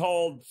things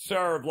hold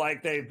serve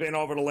like they've been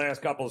over the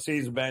last couple of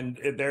seasons, Ben,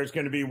 there's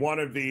going to be one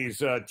of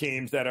these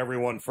teams that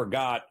everyone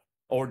forgot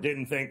or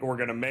didn't think were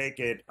going to make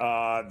it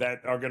that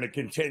are going to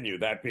continue,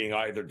 that being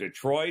either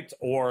Detroit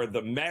or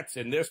the Mets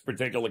in this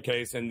particular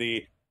case in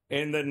the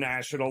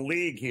National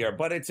League here.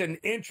 But it's an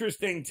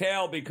interesting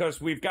tale because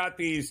we've got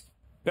these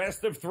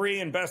best of 3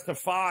 and best of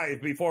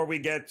 5 before we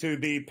get to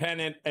the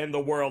pennant and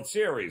the World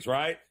Series,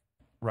 right?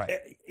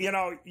 Right. You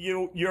know,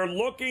 you're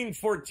looking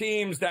for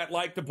teams that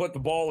like to put the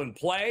ball in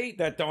play,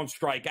 that don't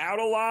strike out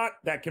a lot,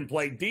 that can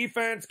play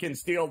defense, can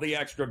steal the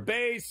extra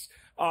base,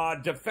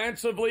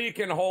 defensively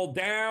can hold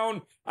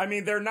down. I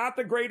mean, they're not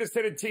the greatest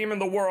hitted team in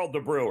the world,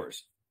 the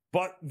Brewers,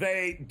 but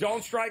they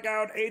don't strike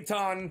out a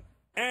ton,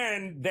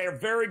 and they're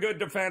very good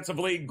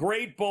defensively,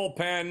 great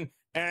bullpen,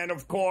 and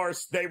of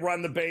course, they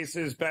run the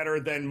bases better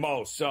than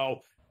most.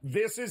 So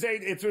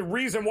it's a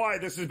reason why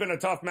this has been a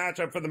tough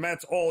matchup for the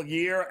Mets all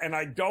year, and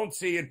I don't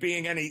see it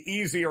being any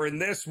easier in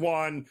this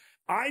one.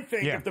 I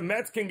think if the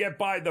Mets can get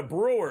by the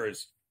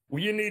Brewers,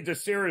 you need to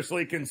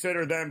seriously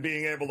consider them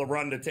being able to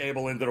run the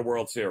table into the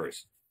World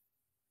Series.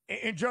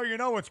 And, Joe, you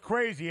know what's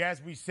crazy,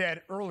 as we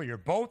said earlier,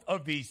 both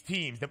of these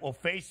teams that will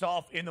face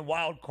off in the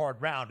wild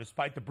card round,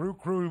 despite the Brew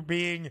Crew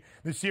being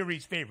the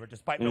series favorite,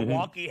 despite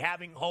Milwaukee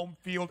having home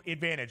field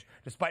advantage,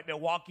 despite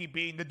Milwaukee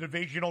being the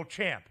divisional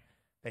champ,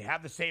 they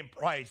have the same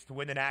price to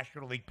win the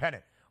National League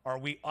pennant. Are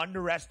we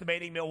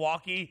underestimating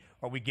Milwaukee?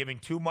 Are we giving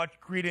too much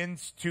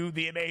credence to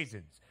the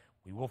Amazons?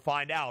 We will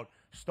find out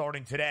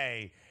starting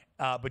today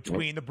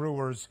between the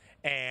Brewers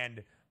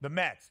and the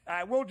Mets.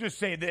 I will just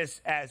say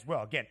this as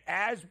well. Again,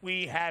 as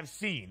we have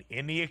seen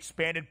in the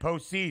expanded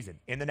postseason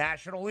in the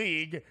National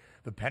League,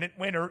 the pennant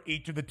winner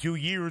each of the 2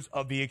 years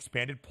of the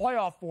expanded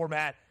playoff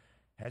format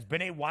has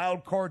been a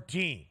wild card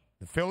team.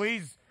 The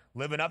Phillies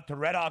living up to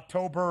Red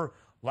October.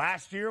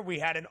 Last year, we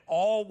had an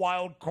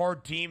all-wild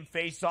card team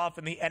face off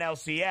in the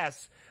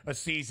NLCS a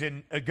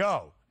season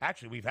ago.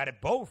 Actually, we've had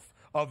it both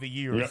of the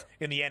years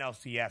in the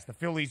NLCS. The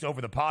Phillies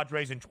over the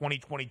Padres in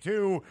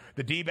 2022,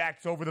 the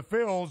D-backs over the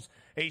Phils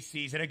a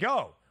season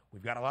ago.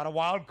 We've got a lot of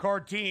wild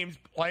card teams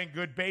playing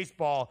good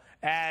baseball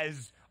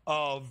as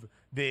of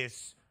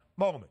this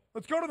moment.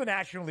 Let's go to the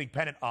National League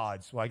pennant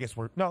odds. Well, I guess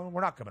we're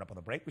not coming up on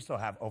the break. We still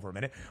have over a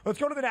minute. Let's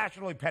go to the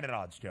National League pennant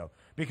odds, Joe,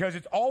 because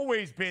it's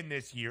always been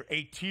this year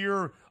a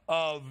tier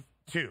of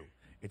two.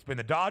 It's been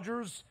the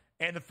Dodgers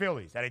and the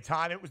Phillies. At a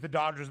time, it was the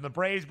Dodgers and the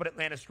Braves, but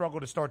Atlanta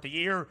struggled to start the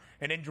year,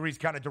 and injuries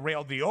kind of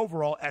derailed the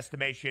overall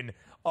estimation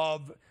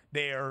of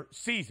their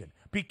season.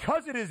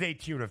 Because it is a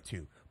tier of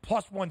two,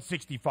 plus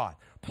 165,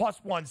 plus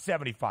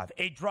 175,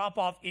 a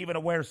drop-off even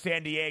of where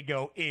San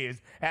Diego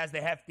is as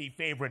the hefty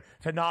favorite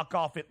to knock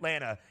off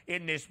Atlanta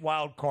in this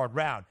wild card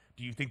round.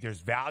 Do you think there's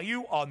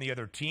value on the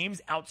other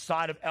teams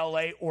outside of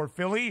L.A. or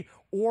Philly,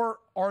 or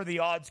are the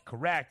odds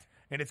correct,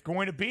 and it's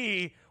going to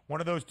be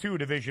one of those two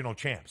divisional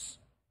champs?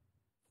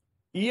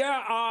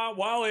 Yeah,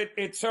 well,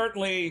 it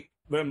certainly,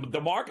 the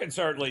market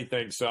certainly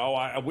thinks so.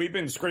 We've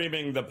been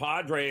screaming the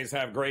Padres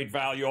have great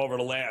value over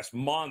the last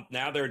month.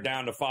 Now they're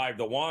down to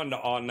 5-1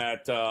 on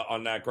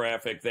that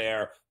graphic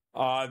there.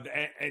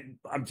 And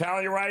I'm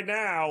telling you right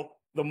now,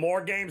 the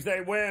more games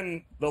they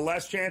win, the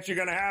less chance you're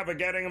going to have of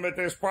getting them at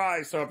this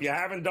price. So if you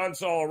haven't done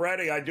so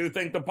already, I do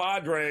think the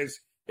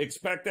Padres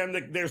expect them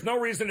to. There's no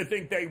reason to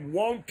think they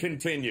won't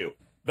continue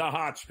the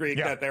hot streak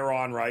that they're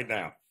on right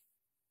now.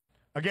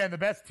 Again, the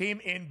best team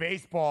in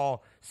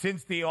baseball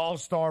since the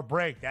All-Star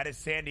break. That is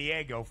San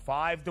Diego,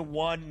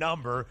 5-1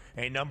 number,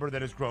 a number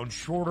that has grown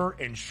shorter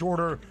and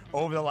shorter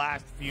over the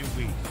last few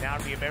weeks. Now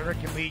to the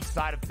American League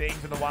side of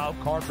things in the wild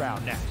card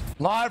round next.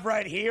 Live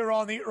right here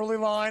on the early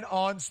line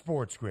on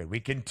Sports Grid. We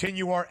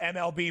continue our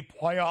MLB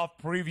playoff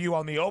preview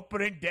on the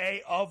opening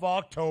day of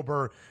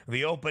October,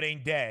 the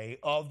opening day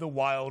of the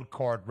wild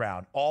card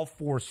round. All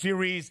four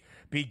series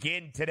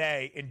begin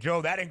today. And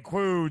Joe, that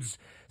includes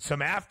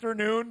some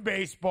afternoon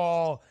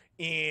baseball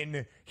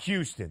in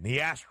Houston, the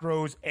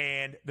Astros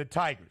and the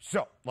Tigers.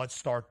 So let's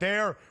start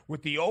there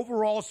with the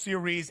overall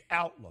series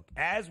outlook.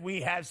 As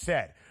we have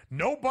said,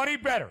 nobody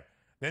better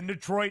than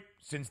Detroit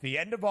since the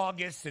end of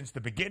August, since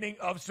the beginning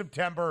of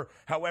September,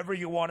 however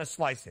you want to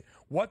slice it.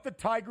 What the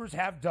Tigers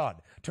have done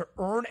to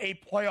earn a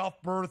playoff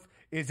berth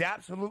is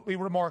absolutely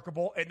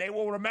remarkable, and they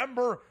will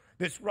remember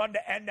this run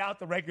to end out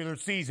the regular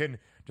season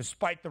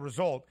despite the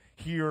result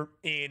here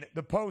in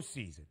the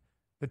postseason.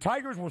 The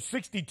Tigers were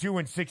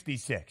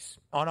 62-66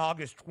 on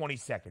August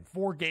 22nd.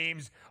 4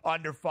 games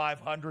under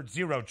 500,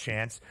 0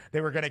 chance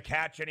they were going to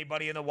catch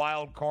anybody in the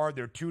wild card.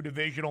 Their two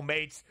divisional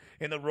mates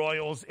in the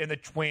Royals and the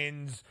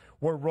Twins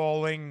were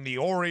rolling. The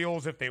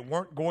Orioles, if they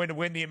weren't going to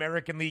win the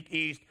American League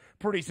East,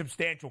 pretty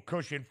substantial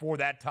cushion for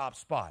that top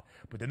spot.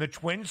 But then the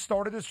Twins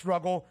started to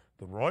struggle.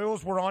 The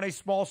Royals were on a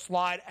small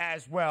slide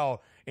as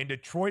well, and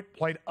Detroit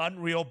played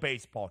unreal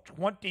baseball,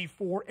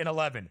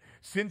 24-11.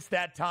 Since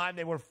that time,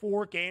 they were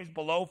 4 games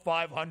below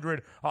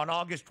 500 on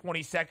August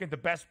 22nd, the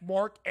best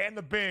mark and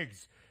the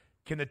bigs.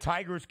 Can the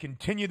Tigers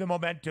continue the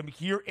momentum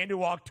here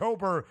into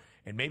October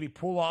and maybe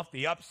pull off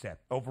the upset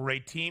over a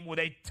team with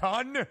a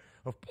ton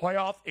of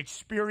playoff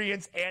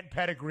experience and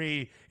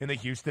pedigree in the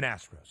Houston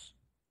Astros?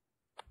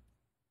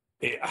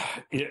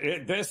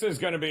 This is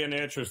going to be an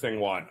interesting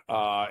one.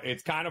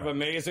 It's kind of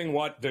amazing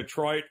what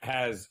Detroit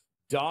has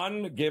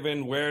done,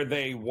 given where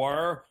they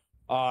were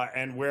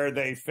and where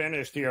they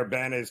finished here,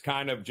 Ben, is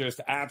kind of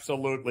just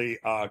absolutely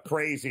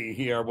crazy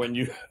here when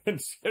you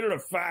consider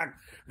the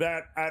fact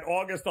that at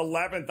August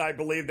 11th, I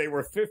believe they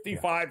were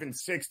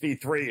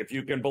 55-63, if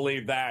you can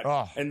believe that.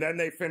 Oh. And then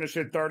they finished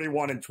at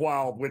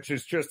 31-12, which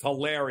is just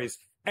hilarious.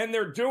 And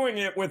they're doing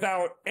it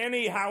without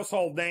any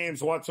household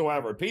names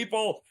whatsoever.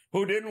 People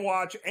who didn't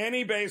watch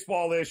any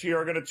baseball this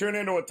year are going to tune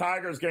into a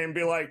Tigers game and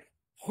be like,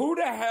 who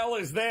the hell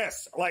is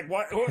this? Like,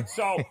 what?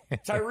 So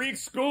Tyreek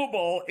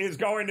Skubal is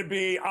going to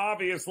be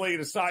obviously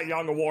the Cy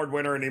Young Award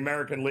winner in the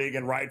American League,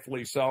 and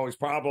rightfully so. He's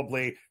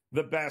probably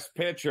the best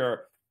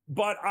pitcher.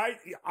 But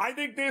I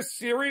think this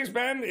series,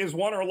 Ben, is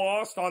won or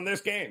lost on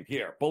this game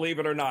here, believe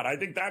it or not. I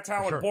think that's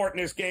how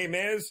important this game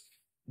is.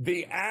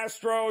 The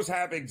Astros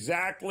have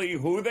exactly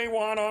who they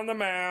want on the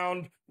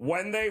mound,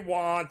 when they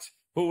want,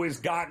 who has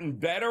gotten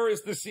better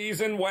as the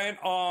season went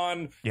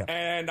on. Yeah.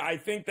 And I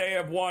think they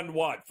have won,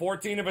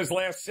 14 of his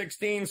last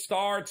 16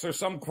 starts or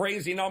some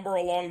crazy number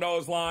along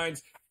those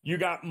lines. You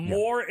got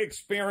more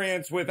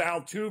experience with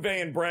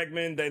Altuve and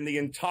Bregman than the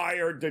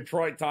entire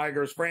Detroit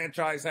Tigers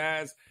franchise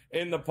has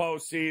in the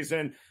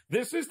postseason.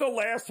 This is the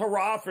last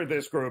hurrah for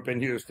this group in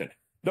Houston.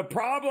 The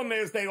problem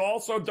is they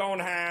also don't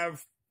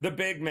have the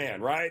big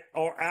man, right?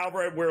 Or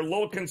Alvarez, we're a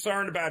little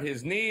concerned about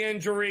his knee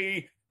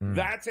injury.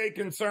 That's a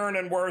concern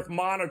and worth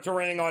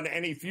monitoring on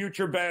any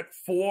future bet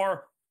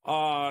for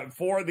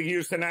the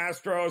Houston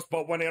Astros.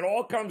 But when it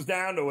all comes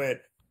down to it,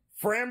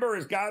 Framber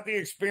has got the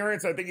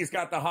experience. I think he's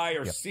got the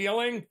higher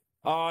ceiling.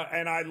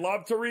 And I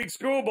love Tyreek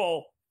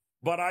Skubal,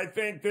 but I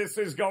think this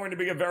is going to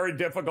be a very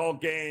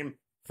difficult game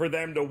for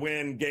them to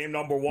win game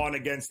number 1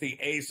 against the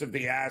ace of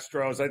the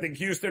Astros. I think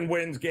Houston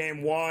wins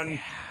game 1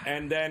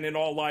 and then in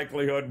all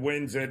likelihood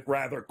wins it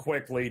rather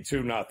quickly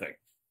 2-0.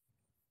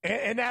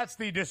 And that's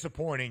the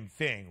disappointing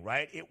thing,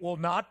 right? It will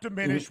not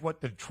diminish what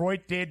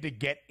Detroit did to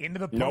get into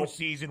the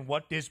postseason,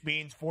 what this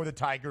means for the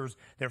Tigers,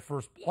 their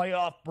first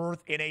playoff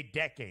berth in a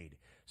decade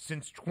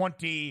since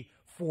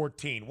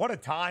 2014. What a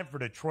time for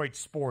Detroit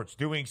sports,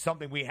 doing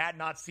something we had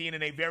not seen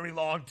in a very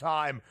long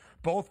time,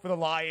 both for the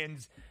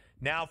Lions,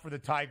 now for the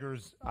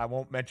Tigers. I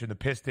won't mention the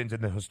Pistons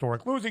and the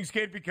historic losing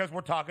skid because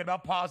we're talking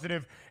about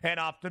positive and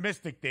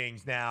optimistic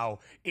things now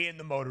in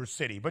the Motor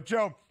City. But,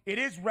 Joe, it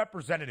is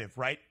representative,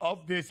 right,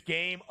 of this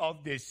game,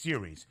 of this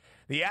series.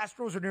 The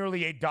Astros are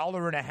nearly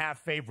 $1.50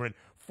 favorite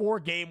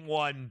for Game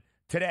 1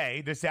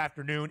 today, this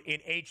afternoon in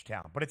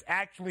H-Town. But it's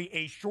actually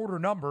a shorter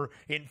number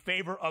in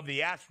favor of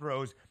the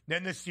Astros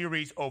than the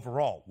series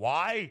overall.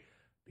 Why?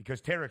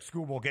 Because Tarek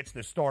Skubal gets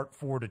the start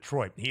for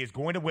Detroit. He is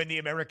going to win the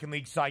American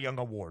League Cy Young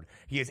Award.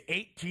 He is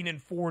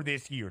 18-4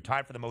 this year,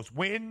 tied for the most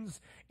wins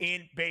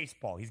in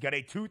baseball. He's got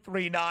a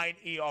 2.39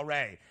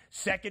 ERA,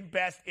 second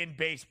best in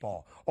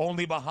baseball,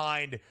 only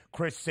behind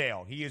Chris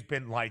Sale. He has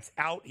been lights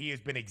out. He has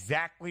been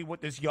exactly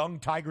what this young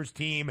Tigers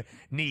team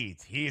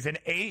needs. He is an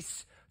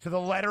ace to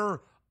the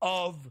letter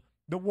of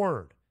the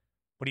word.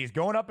 But he's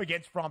going up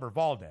against Framber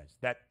Valdez,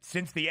 that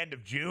since the end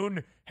of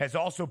June has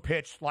also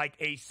pitched like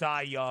a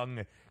Cy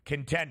Young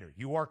contender.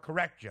 You are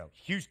correct, Joe.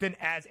 Houston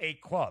as a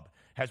club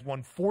has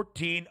won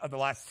 14 of the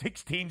last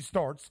 16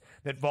 starts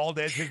that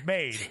Valdez has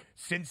made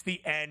since the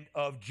end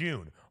of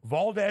June.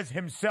 Valdez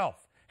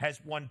himself has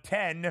won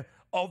 10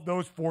 of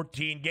those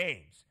 14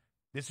 games.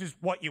 This is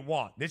what you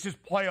want. This is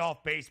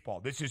playoff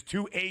baseball. This is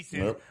two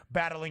aces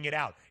battling it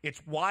out.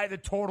 It's why the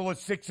total is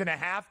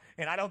 6.5,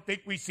 and I don't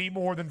think we see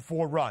more than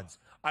 4 runs.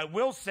 I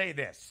will say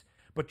this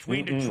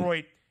between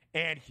Detroit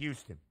and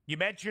Houston. You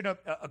mentioned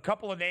a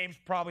couple of names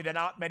probably that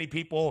not many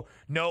people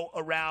know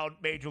around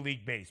Major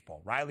League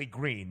Baseball. Riley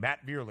Green,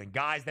 Matt Vierling,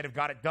 guys that have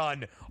got it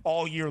done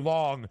all year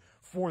long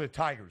for the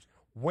Tigers.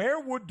 Where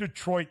would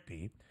Detroit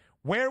be?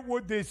 Where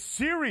would this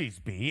series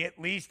be, at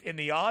least in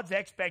the odds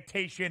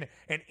expectation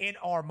and in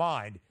our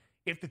mind,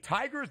 if the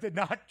Tigers did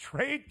not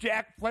trade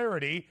Jack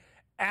Flaherty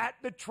at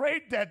the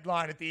trade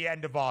deadline at the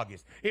end of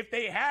August? If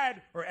they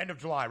had, or end of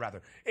July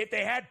rather, if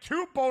they had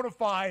 2 bona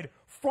fide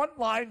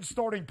frontline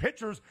starting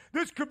pitchers,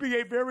 this could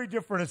be a very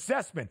different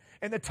assessment.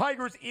 And the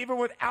Tigers, even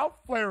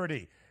without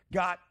Flaherty,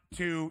 got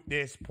to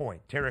this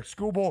point. Tarek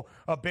Skubal,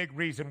 a big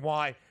reason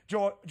why.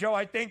 Joe,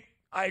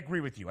 I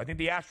agree with you. I think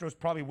the Astros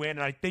probably win,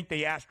 and I think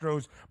the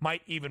Astros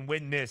might even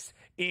win this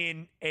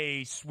in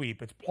a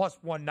sweep. It's plus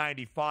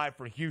 195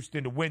 for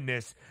Houston to win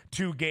this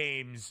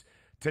 2-0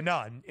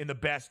 in the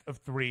best of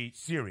 3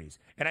 series.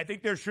 And I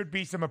think there should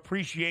be some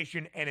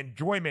appreciation and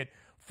enjoyment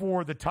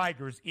for the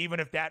Tigers, even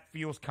if that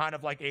feels kind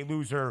of like a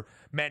loser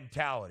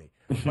mentality.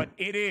 But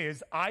it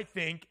is, I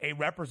think, a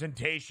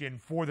representation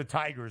for the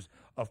Tigers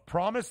of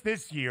promise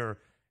this year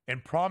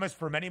and promise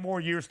for many more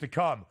years to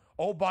come.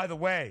 Oh, by the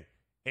way,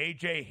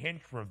 A.J.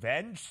 Hinch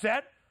revenge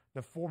set,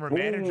 the former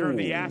manager of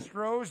the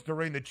Astros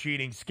during the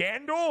cheating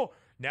scandal,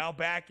 now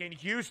back in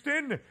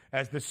Houston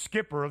as the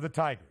skipper of the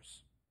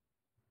Tigers.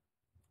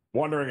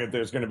 Wondering if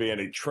there's going to be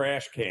any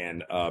trash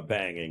can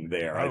banging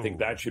there. I think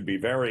that should be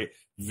very,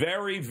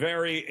 very,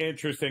 very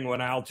interesting when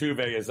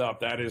Altuve is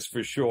up. That is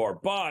for sure.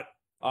 But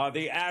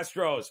the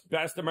Astros,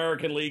 best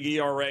American League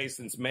ERA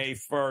since May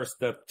 1st.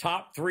 The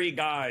top 3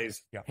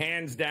 guys,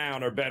 hands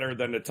down, are better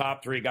than the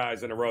top 3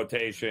 guys in a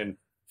rotation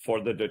for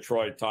the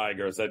Detroit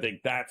Tigers. I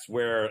think that's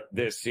where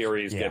this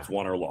series gets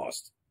won or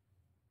lost.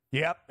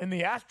 Yep, and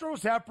the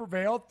Astros have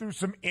prevailed through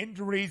some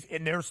injuries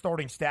in their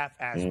starting staff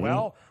as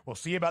well. We'll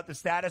see about the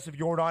status of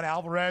Yordan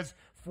Alvarez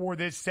for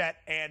this set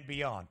and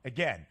beyond.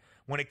 Again,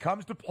 when it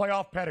comes to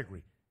playoff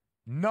pedigree,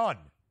 none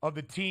of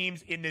the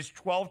teams in this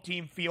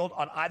 12-team field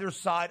on either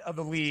side of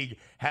the league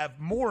have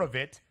more of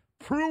it,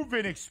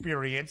 proven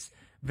experience,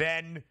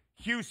 than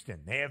Houston.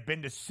 They have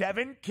been to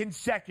 7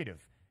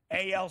 consecutive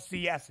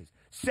ALCSs.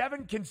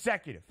 7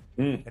 consecutive.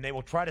 And they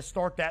will try to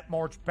start that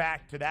march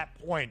back to that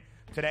point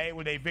today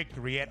with a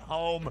victory at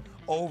home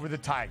over the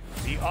Tigers.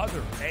 The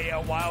other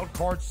AL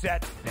wildcard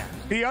set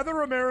next. The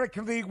other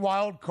American League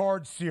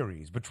wildcard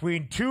series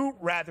between 2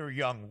 rather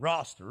young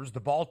rosters, the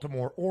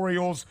Baltimore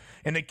Orioles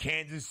and the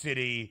Kansas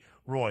City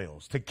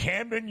Royals. To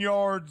Camden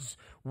Yards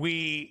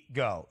we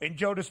go. And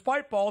Joe,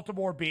 despite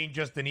Baltimore being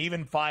just an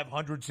even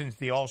 500 since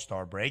the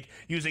All-Star break,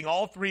 using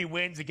all 3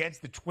 wins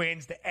against the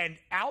Twins to end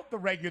out the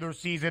regular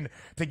season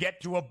to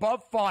get to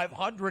above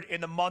 500 in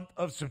the month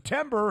of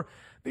September,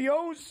 the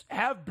O's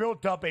have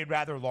built up a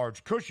rather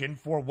large cushion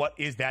for what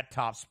is that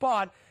top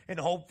spot and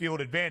home field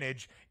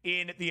advantage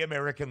in the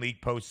American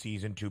League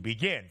postseason to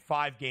begin.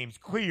 5 games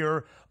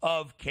clear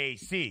of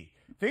KC.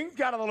 Things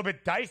got a little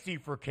bit dicey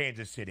for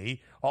Kansas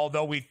City,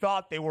 although we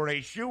thought they were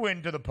a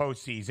shoo-in to the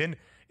postseason.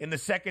 In the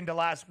second to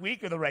last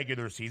week of the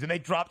regular season, they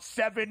dropped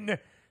 7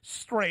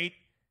 straight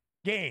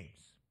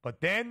games. But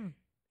then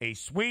a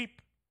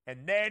sweep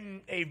and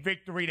then a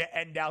victory to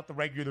end out the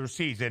regular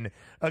season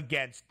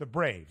against the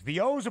Braves. The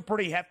O's a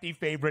pretty hefty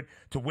favorite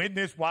to win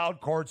this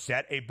wild card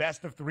set, a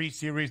best-of-3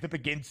 series that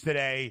begins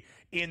today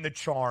in the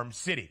Charm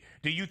City.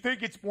 Do you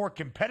think it's more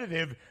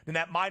competitive than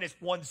that minus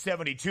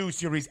 172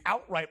 series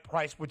outright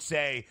price would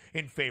say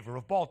in favor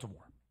of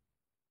Baltimore?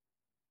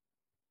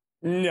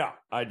 No,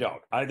 I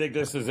don't. I think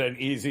this is an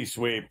easy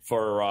sweep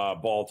for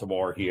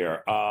Baltimore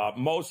here,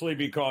 mostly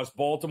because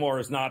Baltimore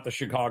is not the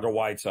Chicago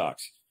White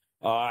Sox.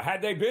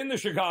 Had they been the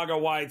Chicago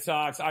White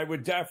Sox, I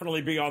would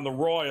definitely be on the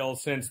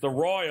Royals, since the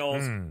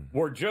Royals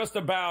were just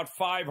about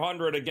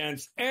 500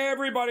 against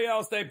everybody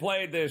else they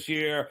played this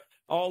year,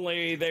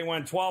 only they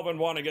went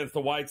 12-1 against the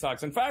White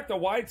Sox. In fact, the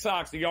White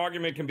Sox, the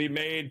argument can be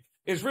made,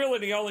 is really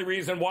the only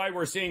reason why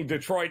we're seeing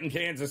Detroit and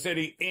Kansas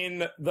City in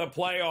the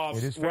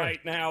playoffs right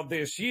now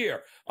this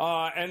year.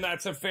 And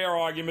that's a fair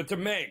argument to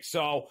make.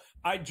 So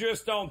I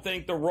just don't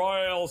think the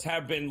Royals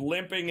have been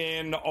limping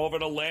in over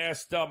the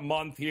last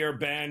month here,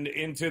 Ben,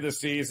 into the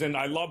season.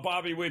 I love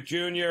Bobby Witt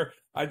Jr.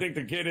 I think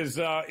the kid is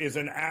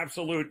an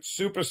absolute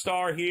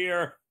superstar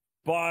here.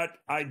 But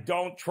I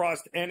don't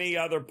trust any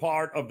other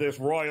part of this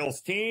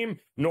Royals team,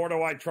 nor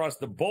do I trust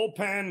the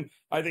bullpen.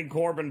 I think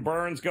Corbin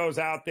Burns goes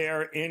out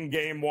there in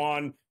game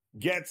one,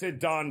 gets it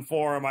done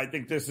for him. I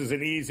think this is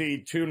an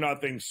easy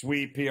 2-0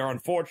 sweep here.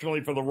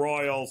 Unfortunately for the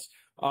Royals,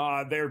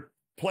 they're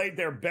played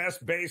their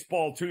best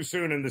baseball too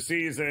soon in the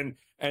season,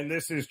 and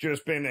this has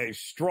just been a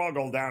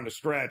struggle down the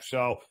stretch.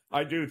 So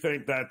I do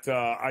think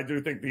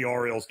the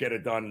Orioles get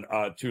it done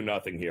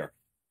 2-0 here.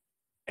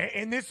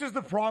 And this is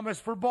the promise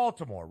for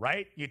Baltimore,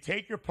 right? You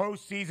take your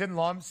postseason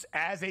lumps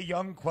as a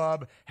young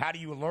club. How do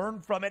you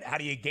learn from it? How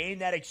do you gain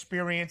that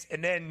experience?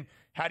 And then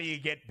how do you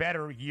get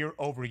better year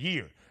over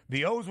year?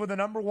 The O's were the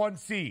number 1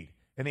 seed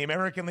in the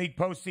American League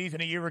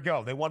postseason a year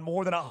ago. They won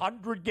more than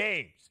 100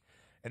 games,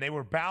 and they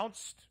were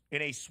bounced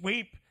in a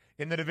sweep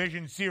in the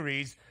division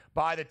series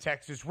by the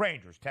Texas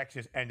Rangers.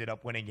 Texas ended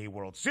up winning a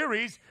World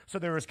Series, so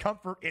there is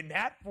comfort in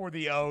that for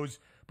the O's.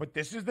 But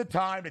this is the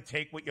time to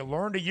take what you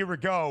learned a year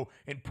ago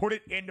and put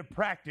it into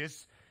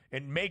practice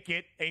and make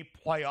it a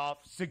playoff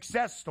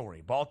success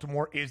story.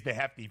 Baltimore is the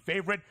hefty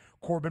favorite.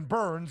 Corbin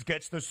Burns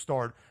gets the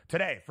start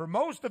today. For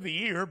most of the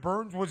year,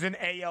 Burns was in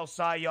AL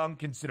Cy Young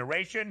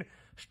consideration.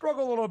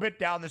 Struggle a little bit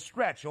down the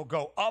stretch. He'll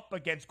go up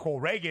against Cole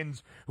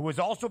Reagans, who has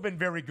also been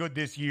very good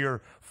this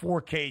year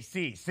for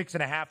KC.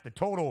 6.5 the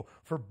total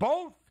for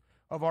both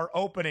of our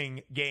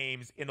opening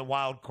games in the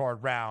wild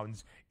card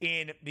rounds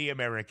in the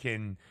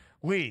American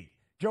League.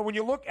 Joe, when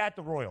you look at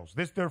the Royals,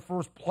 this is their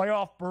first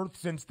playoff berth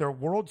since their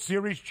World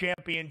Series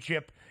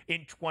championship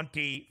in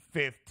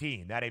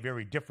 2015. That a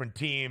very different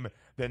team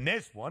than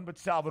this one, but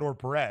Salvador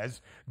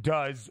Perez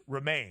does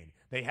remain.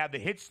 They have the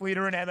hits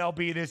leader in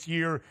MLB this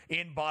year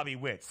in Bobby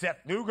Witt. Seth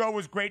Lugo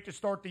was great to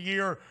start the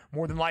year,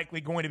 more than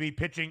likely going to be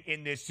pitching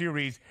in this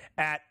series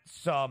at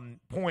some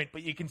point.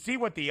 But you can see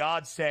what the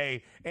odds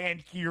say and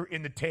hear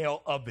in the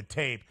tail of the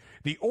tape.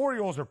 The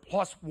Orioles are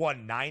plus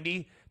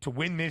 190 to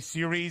win this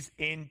series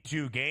in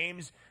 2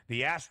 games.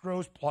 The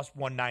Astros plus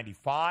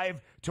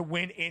 195 to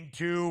win in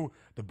 2.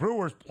 The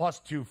Brewers plus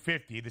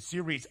 250. The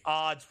series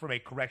odds from a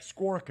correct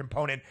score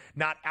component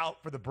not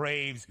out for the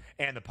Braves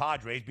and the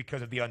Padres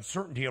because of the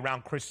uncertainty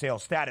around Chris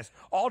Sale's status.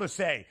 All to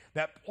say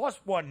that plus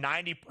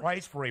 190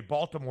 price for a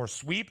Baltimore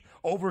sweep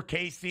over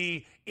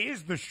KC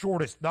is the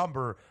shortest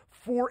number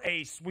for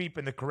a sweep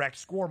in the correct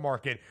score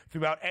market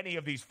throughout any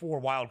of these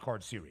 4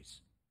 wildcard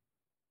series.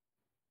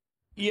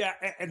 Yeah,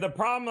 and the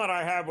problem that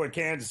I have with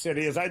Kansas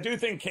City is I do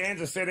think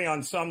Kansas City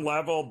on some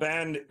level,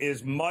 Ben,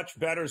 is much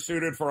better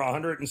suited for a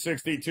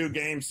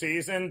 162-game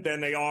season than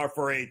they are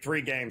for a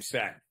 3-game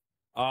set.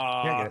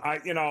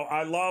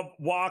 I love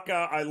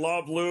Waka, I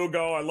love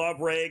Lugo, I love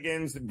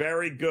Reagans,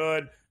 very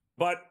good.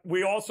 But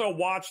we also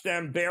watched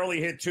them barely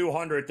hit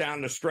 200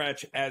 down the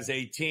stretch as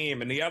a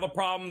team. And the other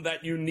problem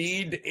that you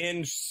need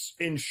in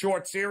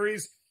short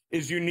series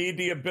is you need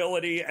the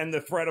ability and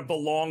the threat of the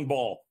long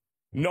ball.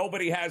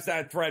 Nobody has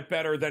that threat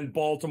better than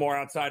Baltimore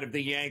outside of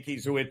the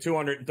Yankees, who hit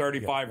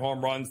 235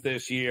 home runs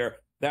this year.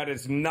 That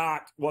is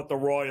not what the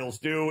Royals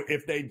do.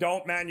 If they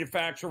don't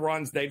manufacture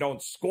runs, they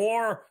don't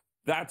score.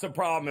 That's a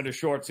problem in a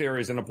short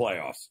series in the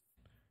playoffs.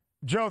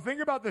 Joe, think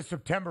about the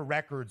September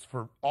records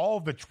for all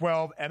of the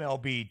 12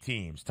 MLB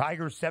teams.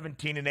 Tigers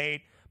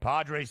 17-8,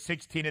 Padres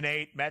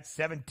 16-8, Mets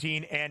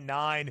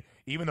 17-9.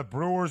 Even the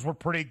Brewers were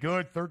pretty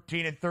good,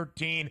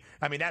 13-13.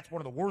 I mean, that's one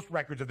of the worst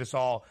records of this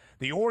all.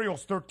 The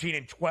Orioles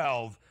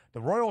 13-12. The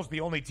Royals,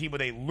 the only team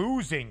with a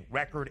losing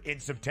record in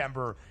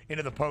September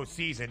into the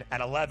postseason at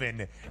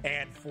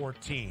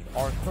 11-14.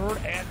 Our third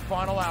and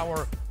final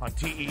hour on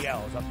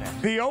TEL is up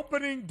next. The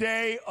opening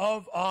day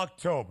of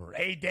October,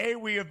 a day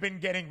we have been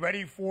getting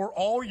ready for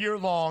all year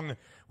long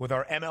with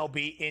our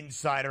MLB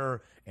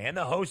insider and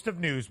the host of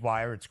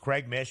Newswire. It's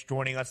Craig Mish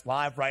joining us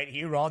live right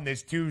here on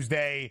this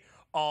Tuesday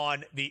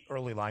on the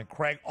early line.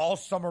 Craig, all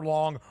summer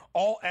long,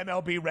 all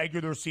MLB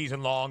regular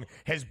season long,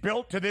 has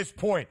built to this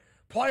point.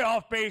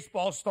 Playoff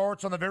baseball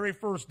starts on the very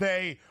first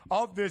day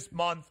of this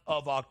month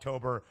of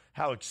October.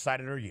 How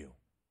excited are you?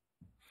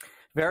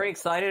 Very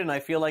excited, and I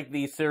feel like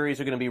these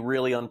series are going to be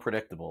really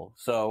unpredictable.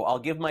 So I'll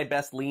give my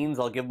best leans,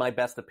 I'll give my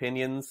best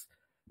opinions,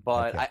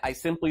 but Okay. I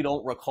simply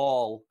don't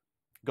recall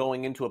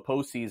going into a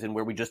postseason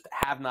where we just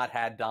have not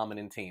had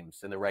dominant teams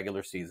in the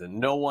regular season.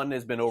 No one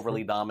has been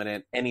overly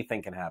dominant.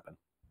 Anything can happen.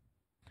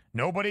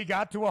 Nobody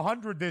got to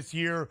 100 this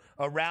year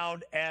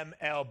around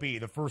MLB,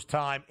 the first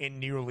time in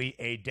nearly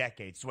a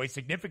decade. So a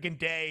significant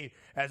day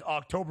as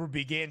October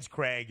begins,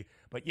 Craig.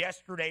 But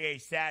yesterday, a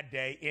sad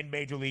day in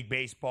Major League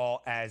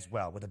Baseball as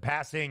well, with the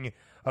passing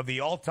of the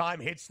all-time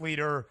hits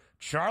leader,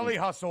 Charlie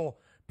Hustle,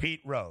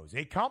 Pete Rose.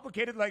 A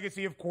complicated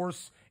legacy, of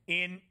course,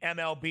 in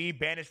MLB,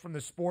 banished from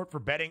the sport for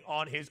betting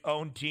on his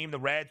own team, the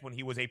Reds, when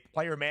he was a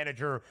player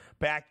manager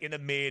back in the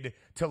mid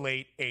to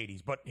late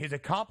 80s. But his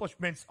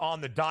accomplishments on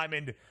the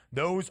diamond,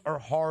 those are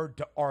hard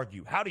to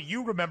argue. How do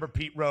you remember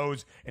Pete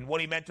Rose and what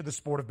he meant to the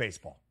sport of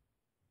baseball?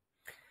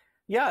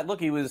 Yeah, look,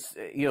 he was,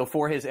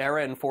 for his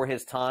era and for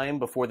his time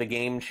before the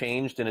game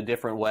changed in a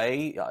different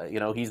way,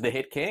 he's the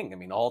hit king. I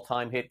mean,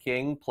 all-time hit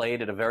king,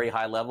 played at a very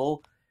high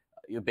level,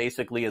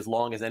 basically as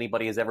long as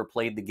anybody has ever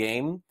played the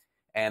game.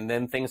 And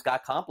then things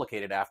got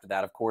complicated after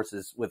that, of course,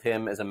 is with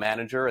him as a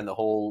manager and the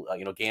whole,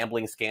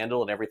 gambling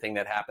scandal and everything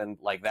that happened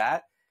like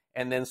that.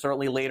 And then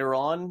certainly later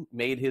on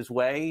made his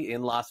way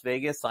in Las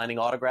Vegas, signing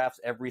autographs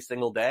every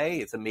single day.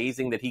 It's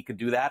amazing that he could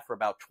do that for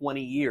about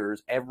 20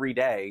 years every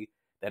day,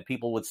 that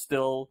people would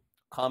still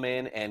come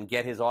in and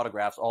get his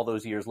autographs all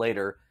those years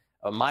later.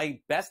 My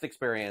best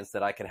experience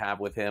that I could have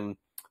with him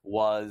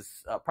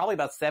was probably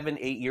about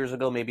 7-8 years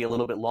ago, maybe a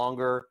little bit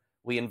longer.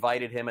 We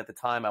invited him at the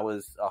time. I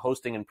was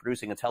hosting and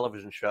producing a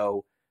television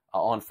show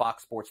on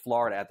Fox Sports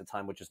Florida at the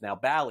time, which is now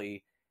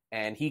Bally.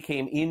 And he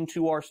came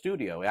into our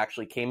studio. He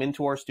actually came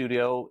into our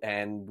studio,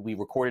 and we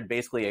recorded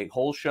basically a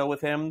whole show with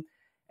him.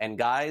 And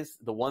guys,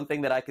 the one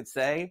thing that I could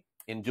say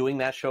in doing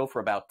that show for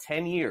about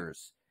 10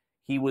 years,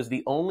 he was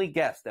the only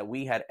guest that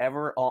we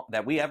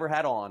ever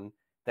had on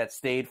that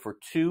stayed for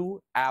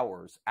 2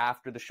 hours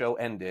after the show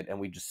ended, and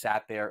we just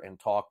sat there and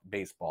talked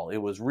baseball. It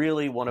was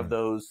really one of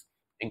those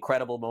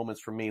incredible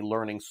moments for me,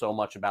 learning so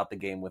much about the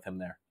game with him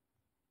there.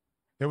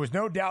 There was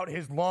no doubt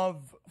his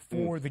love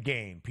for the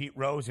game. Pete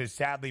Rose has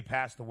sadly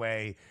passed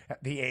away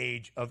at the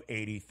age of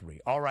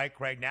 83. All right,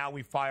 Craig, now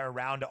we fire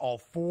around to all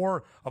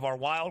four of our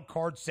wild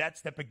card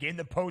sets that begin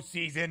the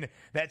postseason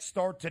that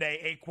start today.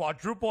 A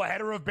quadruple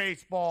header of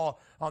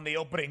baseball on the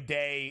opening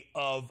day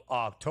of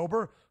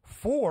October.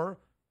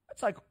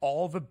 That's like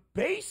all the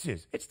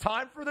bases. It's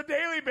time for the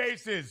Daily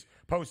Bases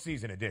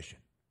postseason edition.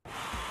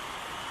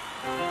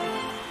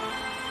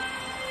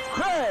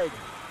 Craig!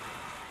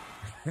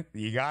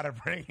 You got to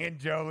bring in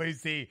Joe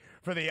Lisi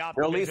for the Joe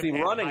optimism.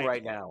 Lisi running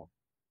right now.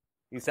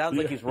 He sounds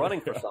like he's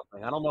running for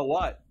something. I don't know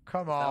what.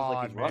 Come Sounds like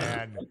on, he's running for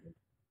man. something.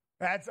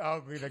 That's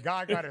ugly. The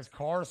guy got his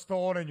car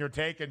stolen and you're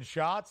taking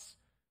shots?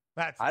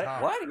 That's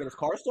tough. What? He got his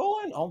car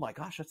stolen? Oh, my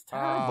gosh, that's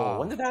terrible.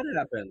 When did that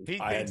happen?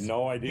 I had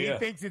no idea. He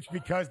thinks it's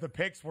because the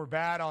picks were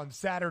bad on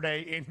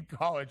Saturday in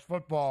college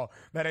football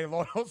that a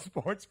loyal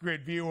Sports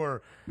Grid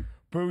viewer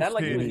boosted That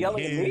like he was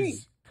yelling at me.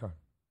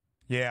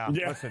 Yeah,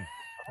 listen.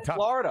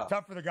 Florida.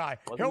 Tough for the guy.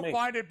 Wasn't me.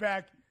 Find it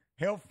back.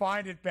 He'll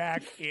find it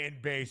back in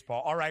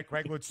baseball. All right,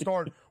 Craig, let's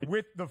start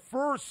with the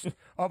first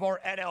of our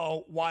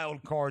NL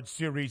Wild Card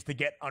series to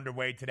get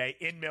underway today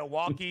in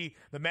Milwaukee.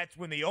 The Mets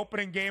win the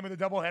opening game of the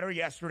doubleheader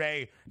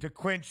yesterday to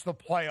clinch the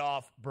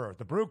playoff berth.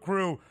 The Brew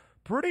Crew,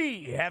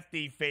 pretty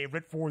hefty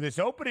favorite for this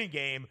opening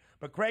game.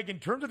 But, Craig, in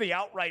terms of the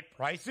outright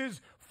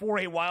prices for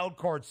a wild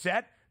card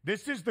set,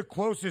 this is the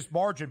closest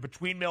margin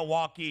between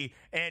Milwaukee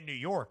and New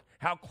York.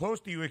 How close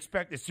do you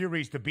expect the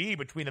series to be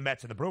between the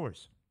Mets and the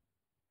Brewers?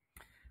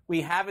 We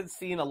haven't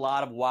seen a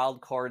lot of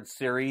wild card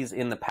series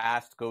in the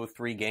past go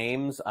 3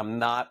 games. I'm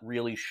not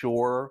really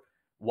sure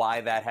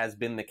why that has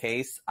been the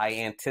case. I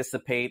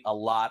anticipate a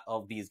lot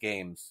of these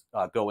games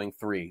going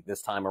 3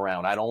 this time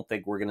around. I don't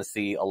think we're going to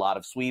see a lot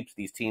of sweeps.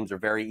 These teams are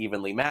very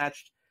evenly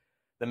matched.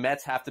 The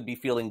Mets have to be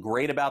feeling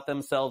great about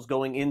themselves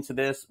going into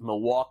this.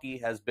 Milwaukee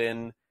has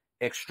been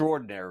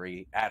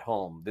extraordinary at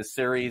home. This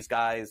series,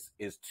 guys,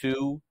 is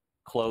too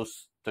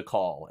close to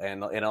call.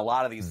 And in a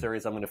lot of these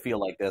series, I'm going to feel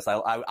like this.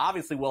 I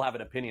obviously will have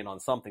an opinion on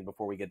something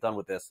before we get done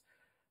with this.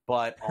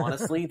 But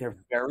honestly, they're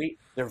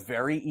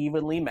very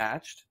evenly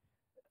matched.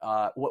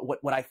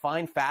 What I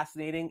find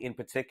fascinating in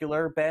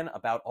particular, Ben,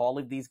 about all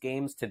of these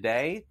games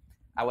today,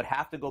 I would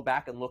have to go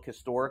back and look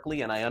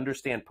historically, and I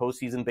understand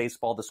postseason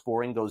baseball, the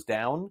scoring goes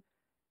down.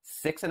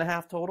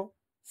 6.5 total,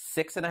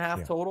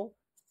 6.5 total,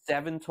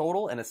 7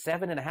 total, and a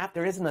 7.5.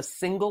 There isn't a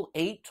single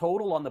 8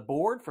 total on the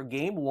board for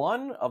game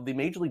 1 of the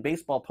Major League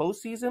Baseball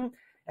postseason.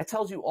 That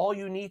tells you all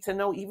you need to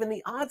know. Even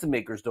the odds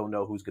makers don't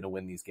know who's going to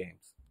win these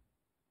games.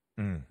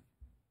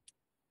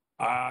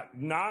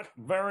 Not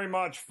very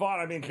much fun.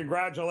 I mean,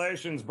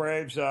 congratulations,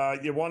 Braves.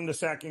 You won the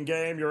second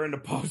game. You're in the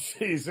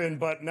postseason.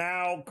 But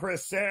now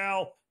Chris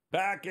Sale,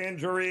 back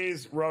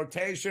injuries,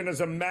 rotation is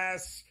a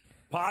mess.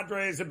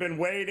 Padres have been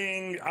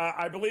waiting.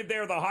 I believe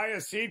they're the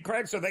highest seed,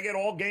 Craig, so they get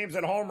all games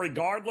at home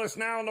regardless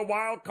now in the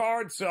wild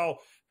card. So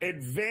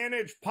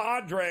advantage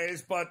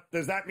Padres, but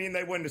does that mean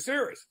they win the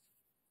series?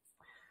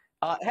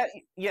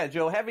 Yeah,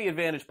 Joe, heavy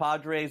advantage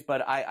Padres,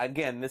 but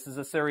again, this is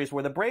a series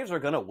where the Braves are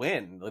going to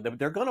win.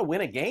 They're going to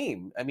win a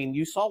game. I mean,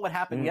 you saw what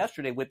happened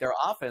yesterday with their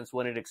offense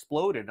when it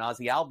exploded, and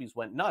Ozzie Albies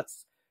went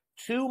nuts.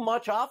 Too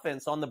much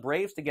offense on the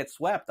Braves to get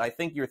swept. I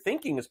think your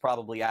thinking is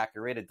probably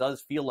accurate. It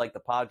does feel like the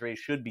Padres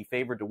should be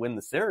favored to win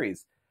the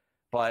series.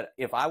 But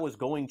if I was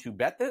going to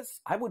bet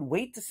this, I would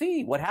wait to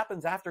see what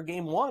happens after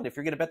game one. If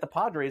you're going to bet the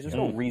Padres, there's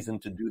no reason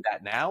to do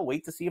that now.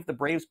 Wait to see if the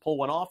Braves pull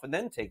one off and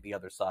then take the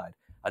other side.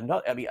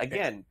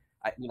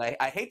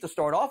 I hate to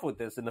start off with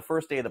this in the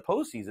first day of the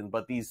postseason,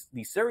 but these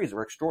series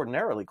are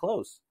extraordinarily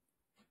close.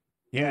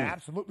 Yeah,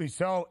 absolutely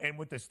so. And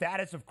with the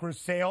status of Chris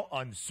Sale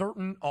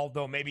uncertain,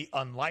 although maybe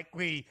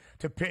unlikely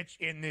to pitch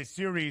in this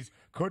series,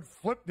 could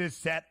flip this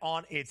set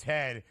on its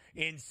head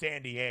in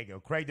San Diego.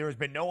 Craig, there has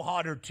been no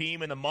hotter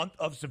team in the month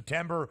of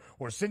September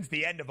or since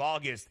the end of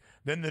August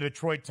than the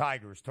Detroit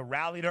Tigers to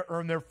rally to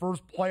earn their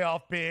first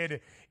playoff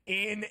bid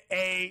in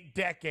a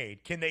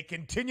decade. Can they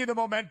continue the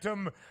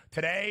momentum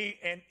today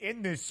and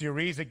in this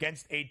series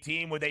against a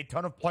team with a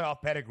ton of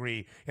playoff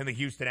pedigree in the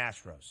Houston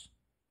Astros?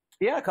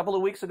 Yeah, a couple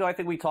of weeks ago, I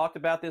think we talked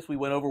about this. We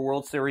went over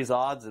World Series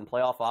odds and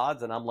playoff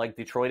odds, and I'm like,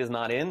 Detroit is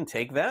not in.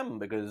 Take them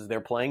because they're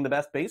playing the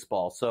best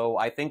baseball. So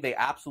I think they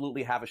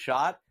absolutely have a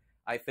shot.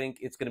 I think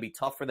it's going to be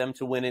tough for them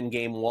to win in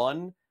game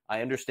one.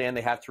 I understand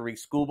they have Tariq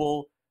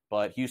Skubal,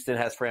 but Houston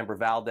has Framber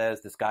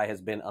Valdez. This guy has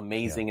been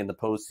amazing in the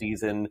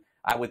postseason.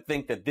 I would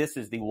think that this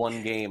is the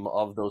one game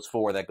of those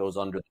four that goes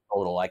under the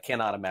total. I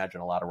cannot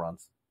imagine a lot of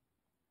runs.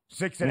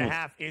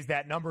 6.5 is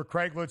that number.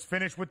 Craig, let's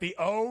finish with the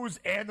O's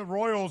and the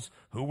Royals.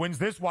 Who wins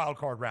this wild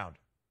card round?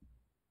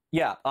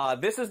 Yeah,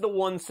 this is the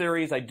one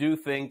series I do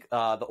think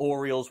the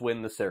Orioles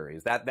win the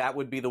series. That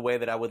would be the way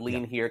that I would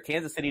lean here.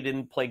 Kansas City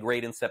didn't play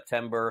great in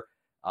September.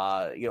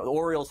 The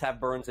Orioles have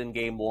Burns in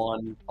game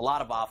one. A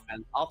lot of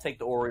offense. I'll take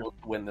the Orioles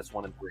to win this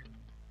one in 3.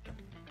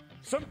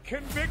 Some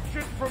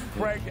conviction from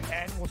Craig,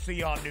 and we'll see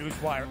you on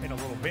Newswire in a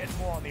little bit.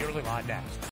 More on the early line next.